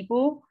fake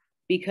people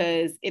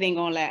because it ain't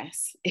going to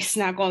last. It's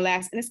not going to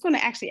last. And it's going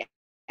to actually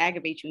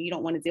aggravate you. You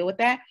don't want to deal with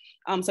that.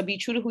 So be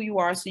true to who you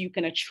are so you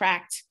can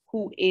attract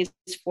who is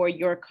for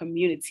your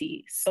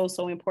community. So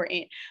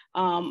important.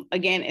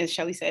 Again, as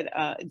Shelly said,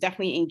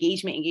 definitely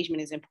engagement.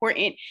 Engagement is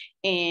important.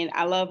 And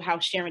I love how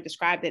Sharon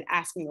described it,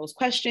 asking those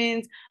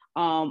questions,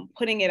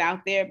 putting it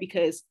out there,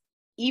 because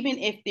even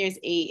if there's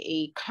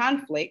a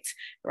conflict,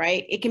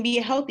 right, it can be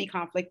a healthy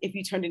conflict if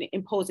you turn it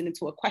and pose it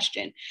into a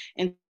question.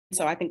 And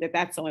so I think that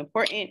that's so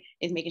important,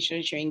 is making sure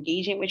that you're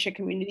engaging with your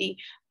community.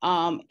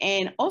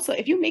 And also,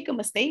 if you make a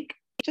mistake,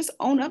 just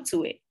own up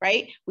to it,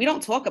 right? We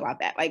don't talk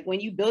about that. Like when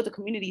you build a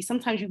community,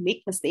 sometimes you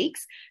make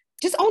mistakes,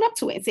 just own up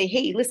to it and say,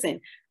 hey,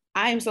 listen,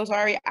 I am so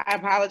sorry. I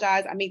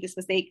apologize. I made this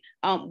mistake.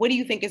 What do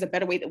you think is a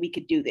better way that we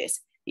could do this?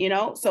 You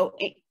know, so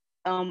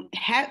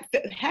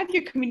have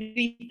your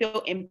community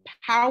feel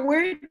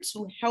empowered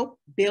to help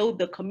build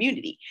the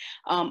community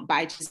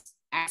by just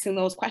asking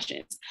those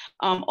questions.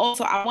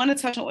 Also, I want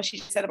to touch on what she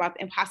said about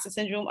the imposter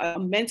syndrome. A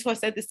mentor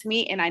said this to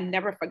me and I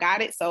never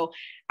forgot it. So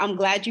I'm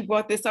glad you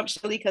brought this up,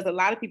 Shelly, because a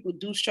lot of people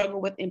do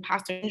struggle with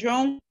imposter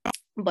syndrome.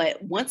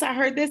 But once I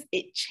heard this,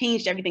 it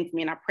changed everything for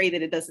me. And I pray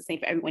that it does the same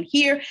for everyone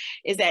here,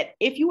 is that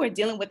if you are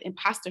dealing with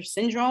imposter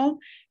syndrome,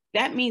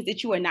 that means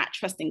that you are not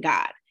trusting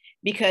God.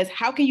 Because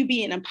how can you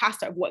be an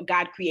imposter of what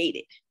God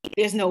created?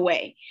 There's no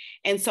way.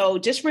 And so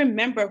just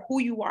remember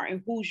who you are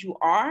and whose you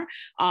are.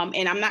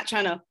 And I'm not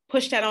trying to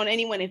push that on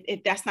anyone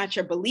if that's not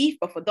your belief.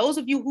 But for those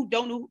of you who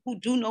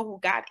do know who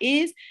God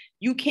is,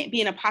 you can't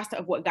be an imposter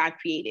of what God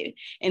created.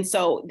 And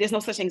so there's no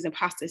such thing as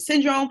imposter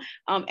syndrome.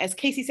 As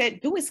Casey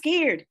said, do it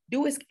scared.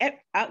 Do it.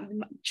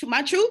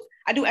 My truth,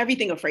 I do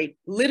everything afraid.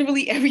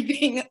 Literally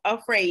everything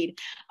afraid.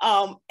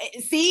 We're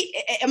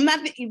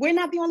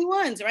not the only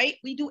ones, right?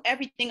 We do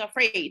everything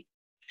afraid.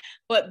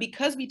 But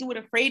because we do it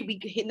afraid, we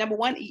hit number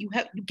one, you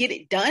get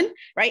it done,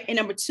 right? And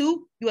number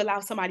two, you allow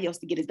somebody else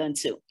to get it done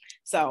too.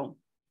 So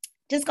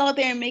just go out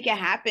there and make it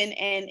happen.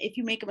 And if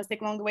you make a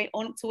mistake along the way,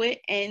 own up to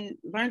it and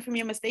learn from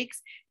your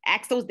mistakes.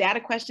 Ask those data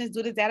questions,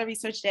 do the data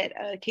research that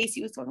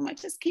Casey was talking about.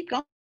 Just keep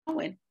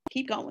going,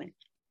 keep going.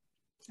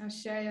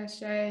 Ashe,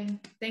 Ashe.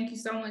 Thank you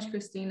so much,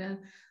 Christina.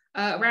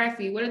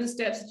 Rafi, what are the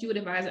steps that you would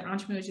advise an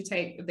entrepreneur to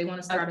take if they want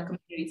to start a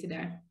community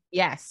today?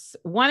 Yes.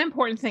 One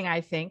important thing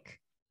I think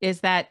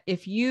is that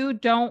if you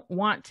don't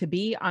want to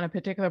be on a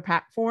particular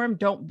platform,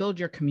 don't build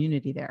your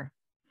community there.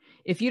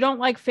 If you don't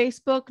like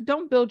Facebook,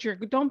 don't build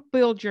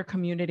your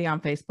community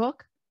on Facebook.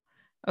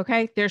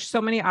 Okay. There's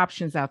so many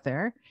options out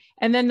there.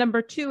 And then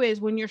number two is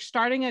when you're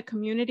starting a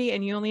community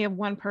and you only have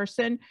one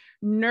person,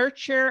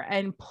 nurture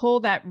and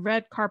pull that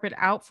red carpet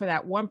out for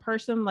that one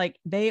person. Like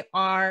they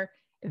are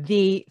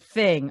the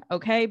thing.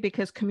 Okay.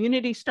 Because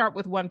communities start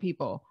with one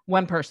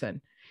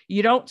person.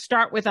 You don't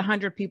start with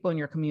 100 people in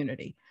your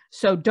community.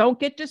 So don't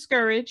get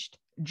discouraged.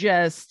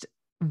 Just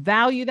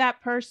value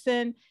that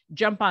person,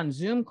 jump on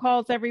Zoom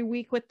calls every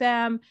week with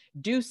them,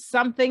 do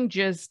something,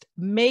 just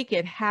make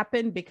it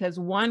happen, because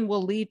one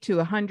will lead to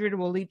 100,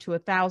 will lead to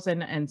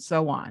 1,000, and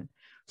so on.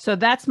 So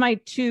that's my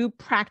two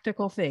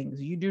practical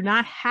things. You do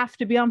not have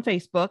to be on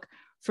Facebook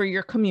for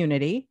your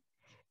community,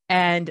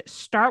 and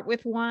start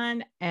with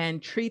one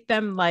and treat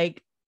them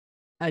like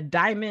a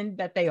diamond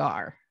that they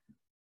are.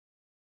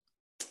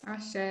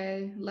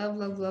 Ashe, love,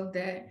 love, love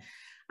that.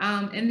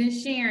 And then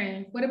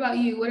Sharon, what about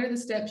you? What are the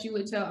steps you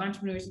would tell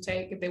entrepreneurs to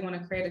take if they want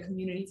to create a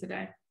community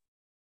today?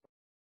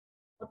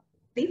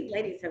 These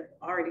ladies have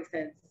already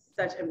said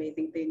such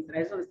amazing things. And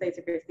I just want to say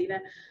to Christina,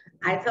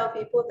 I tell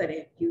people that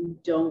if you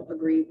don't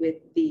agree with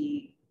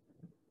the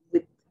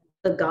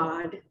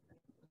God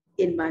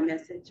in my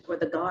message, or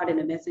the God in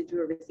a message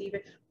you're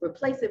receiving,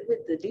 replace it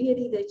with the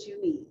deity that you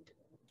need.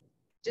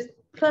 Just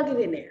plug it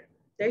in there.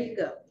 There you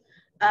go.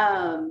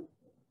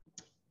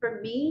 For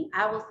me,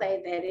 I will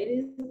say that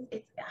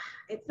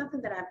it's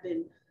something that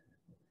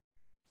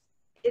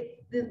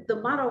it's the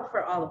motto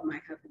for all of my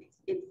companies.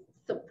 It's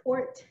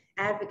support,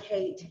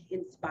 advocate,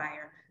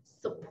 inspire.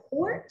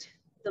 Support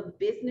the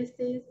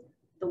businesses,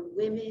 the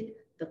women,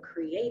 the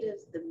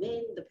creatives, the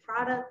men, the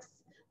products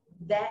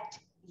that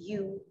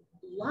you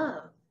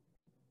love.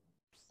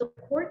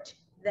 Support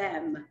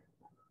them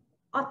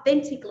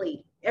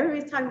authentically.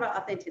 Everybody's talking about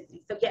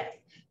authenticity. So yes,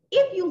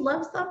 if you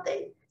love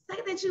something, say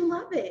that you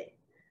love it.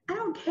 I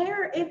don't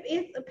care if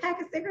it's a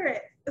pack of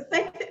cigarettes.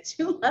 Say that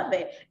you love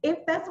it.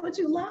 If that's what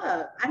you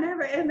love.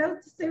 And no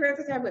cigarettes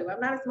are taboo.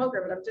 I'm not a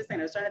smoker, but I'm just saying,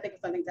 I was trying to think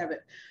of something taboo.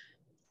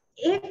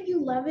 If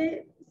you love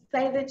it,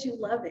 say that you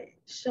love it.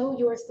 Show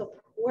your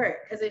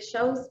support, because it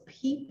shows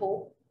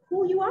people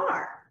who you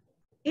are.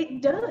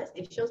 It does.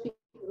 It shows people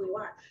who you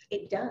are.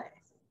 It does.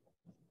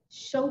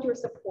 Show your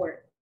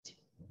support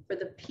for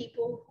the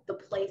people, the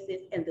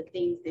places, and the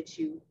things that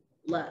you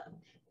love.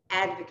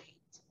 Advocate.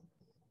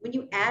 When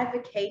you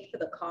advocate for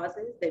the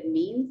causes that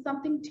mean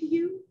something to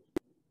you,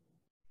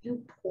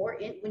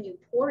 when you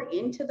pour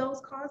into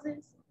those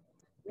causes,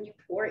 when you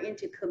pour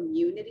into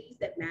communities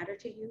that matter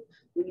to you,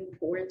 when you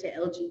pour into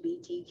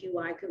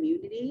LGBTQI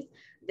communities,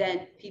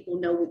 then people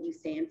know what you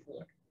stand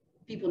for.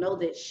 People know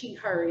that she,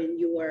 her in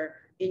your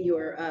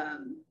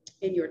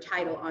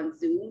title on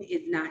Zoom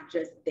is not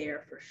just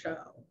there for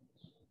show.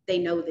 They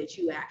know that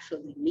you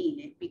actually mean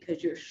it,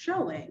 because you're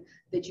showing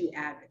that you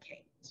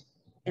advocate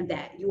and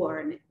that you are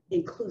an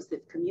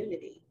inclusive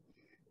community.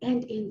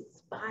 And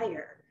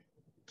inspire.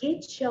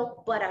 Get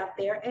your butt out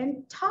there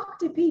and talk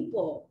to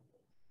people.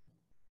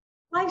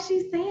 Like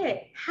she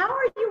said, how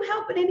are you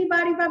helping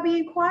anybody by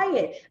being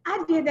quiet?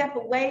 I did that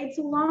for way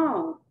too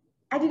long.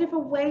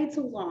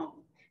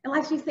 And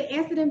like she said,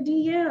 answer them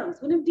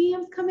DMs. When them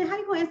DMs come in, how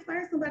you gonna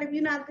inspire somebody if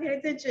you're not paying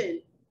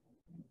attention?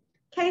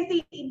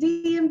 Casey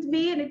DM'd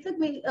me, and it took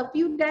me a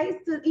few days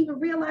to even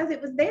realize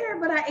it was there,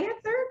 but I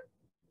answered.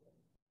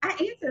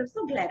 I'm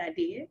so glad I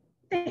did.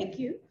 Thank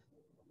you.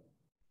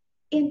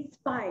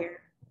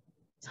 Inspire.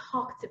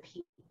 Talk to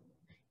people.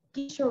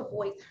 Get your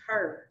voice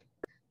heard,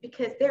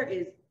 because there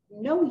is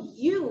no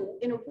you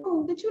in a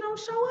room that you don't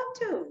show up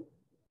to.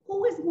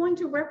 Who is going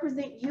to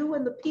represent you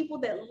and the people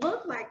that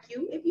look like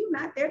you if you're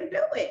not there to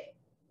do it?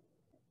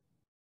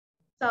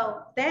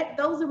 So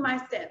those are my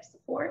steps: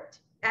 support,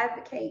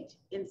 advocate,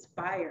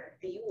 inspire,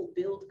 and you will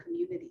build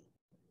community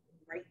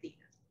right there.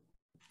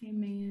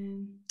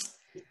 Amen.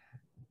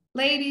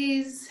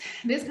 Ladies,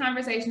 this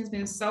conversation has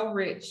been so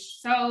rich,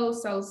 so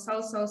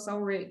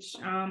rich.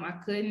 I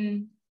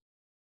couldn't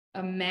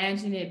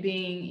imagine it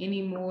being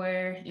any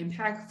more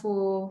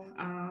impactful,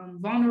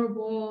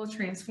 vulnerable,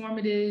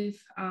 transformative.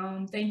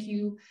 Thank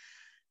you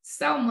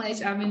so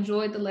much. I've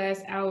enjoyed the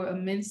last hour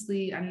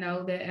immensely. I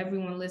know that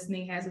everyone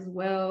listening has as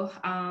well.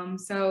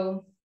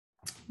 So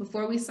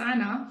before we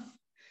sign off,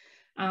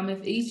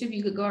 if each of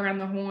you could go around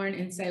the horn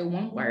and say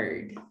one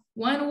word,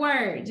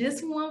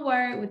 just one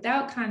word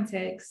without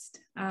context,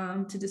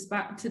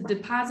 to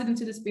deposit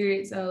into the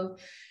spirits of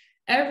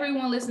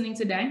everyone listening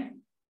today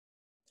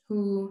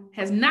who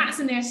has knots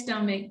in their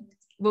stomach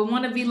but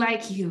want to be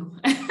like you,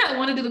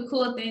 want to do the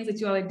cool things that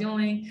you all are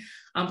doing.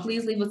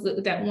 Please leave us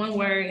with that one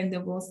word and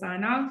then we'll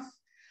sign off.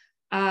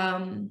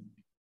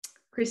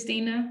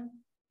 Christina,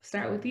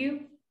 start with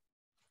you.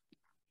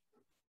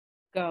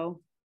 Go.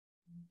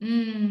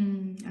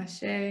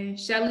 Ashe.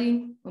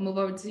 Shelly, we'll move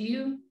over to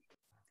you.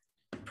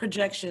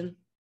 Projection.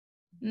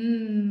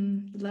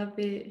 Love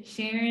it.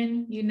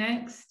 Sharon, you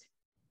next.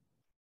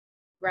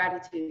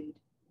 Gratitude.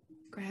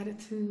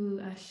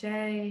 Gratitude.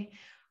 Ashe.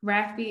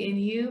 Rafi,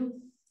 and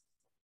you.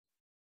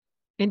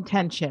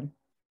 Intention.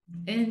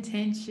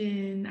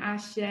 Intention.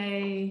 Ashe.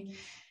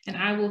 And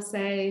I will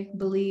say,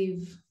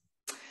 believe.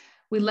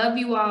 We love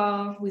you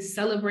all. We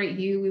celebrate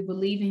you. We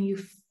believe in you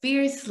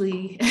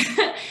fiercely.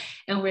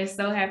 And we're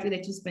so happy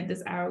that you spent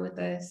this hour with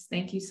us.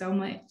 Thank you so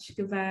much.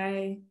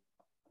 Goodbye.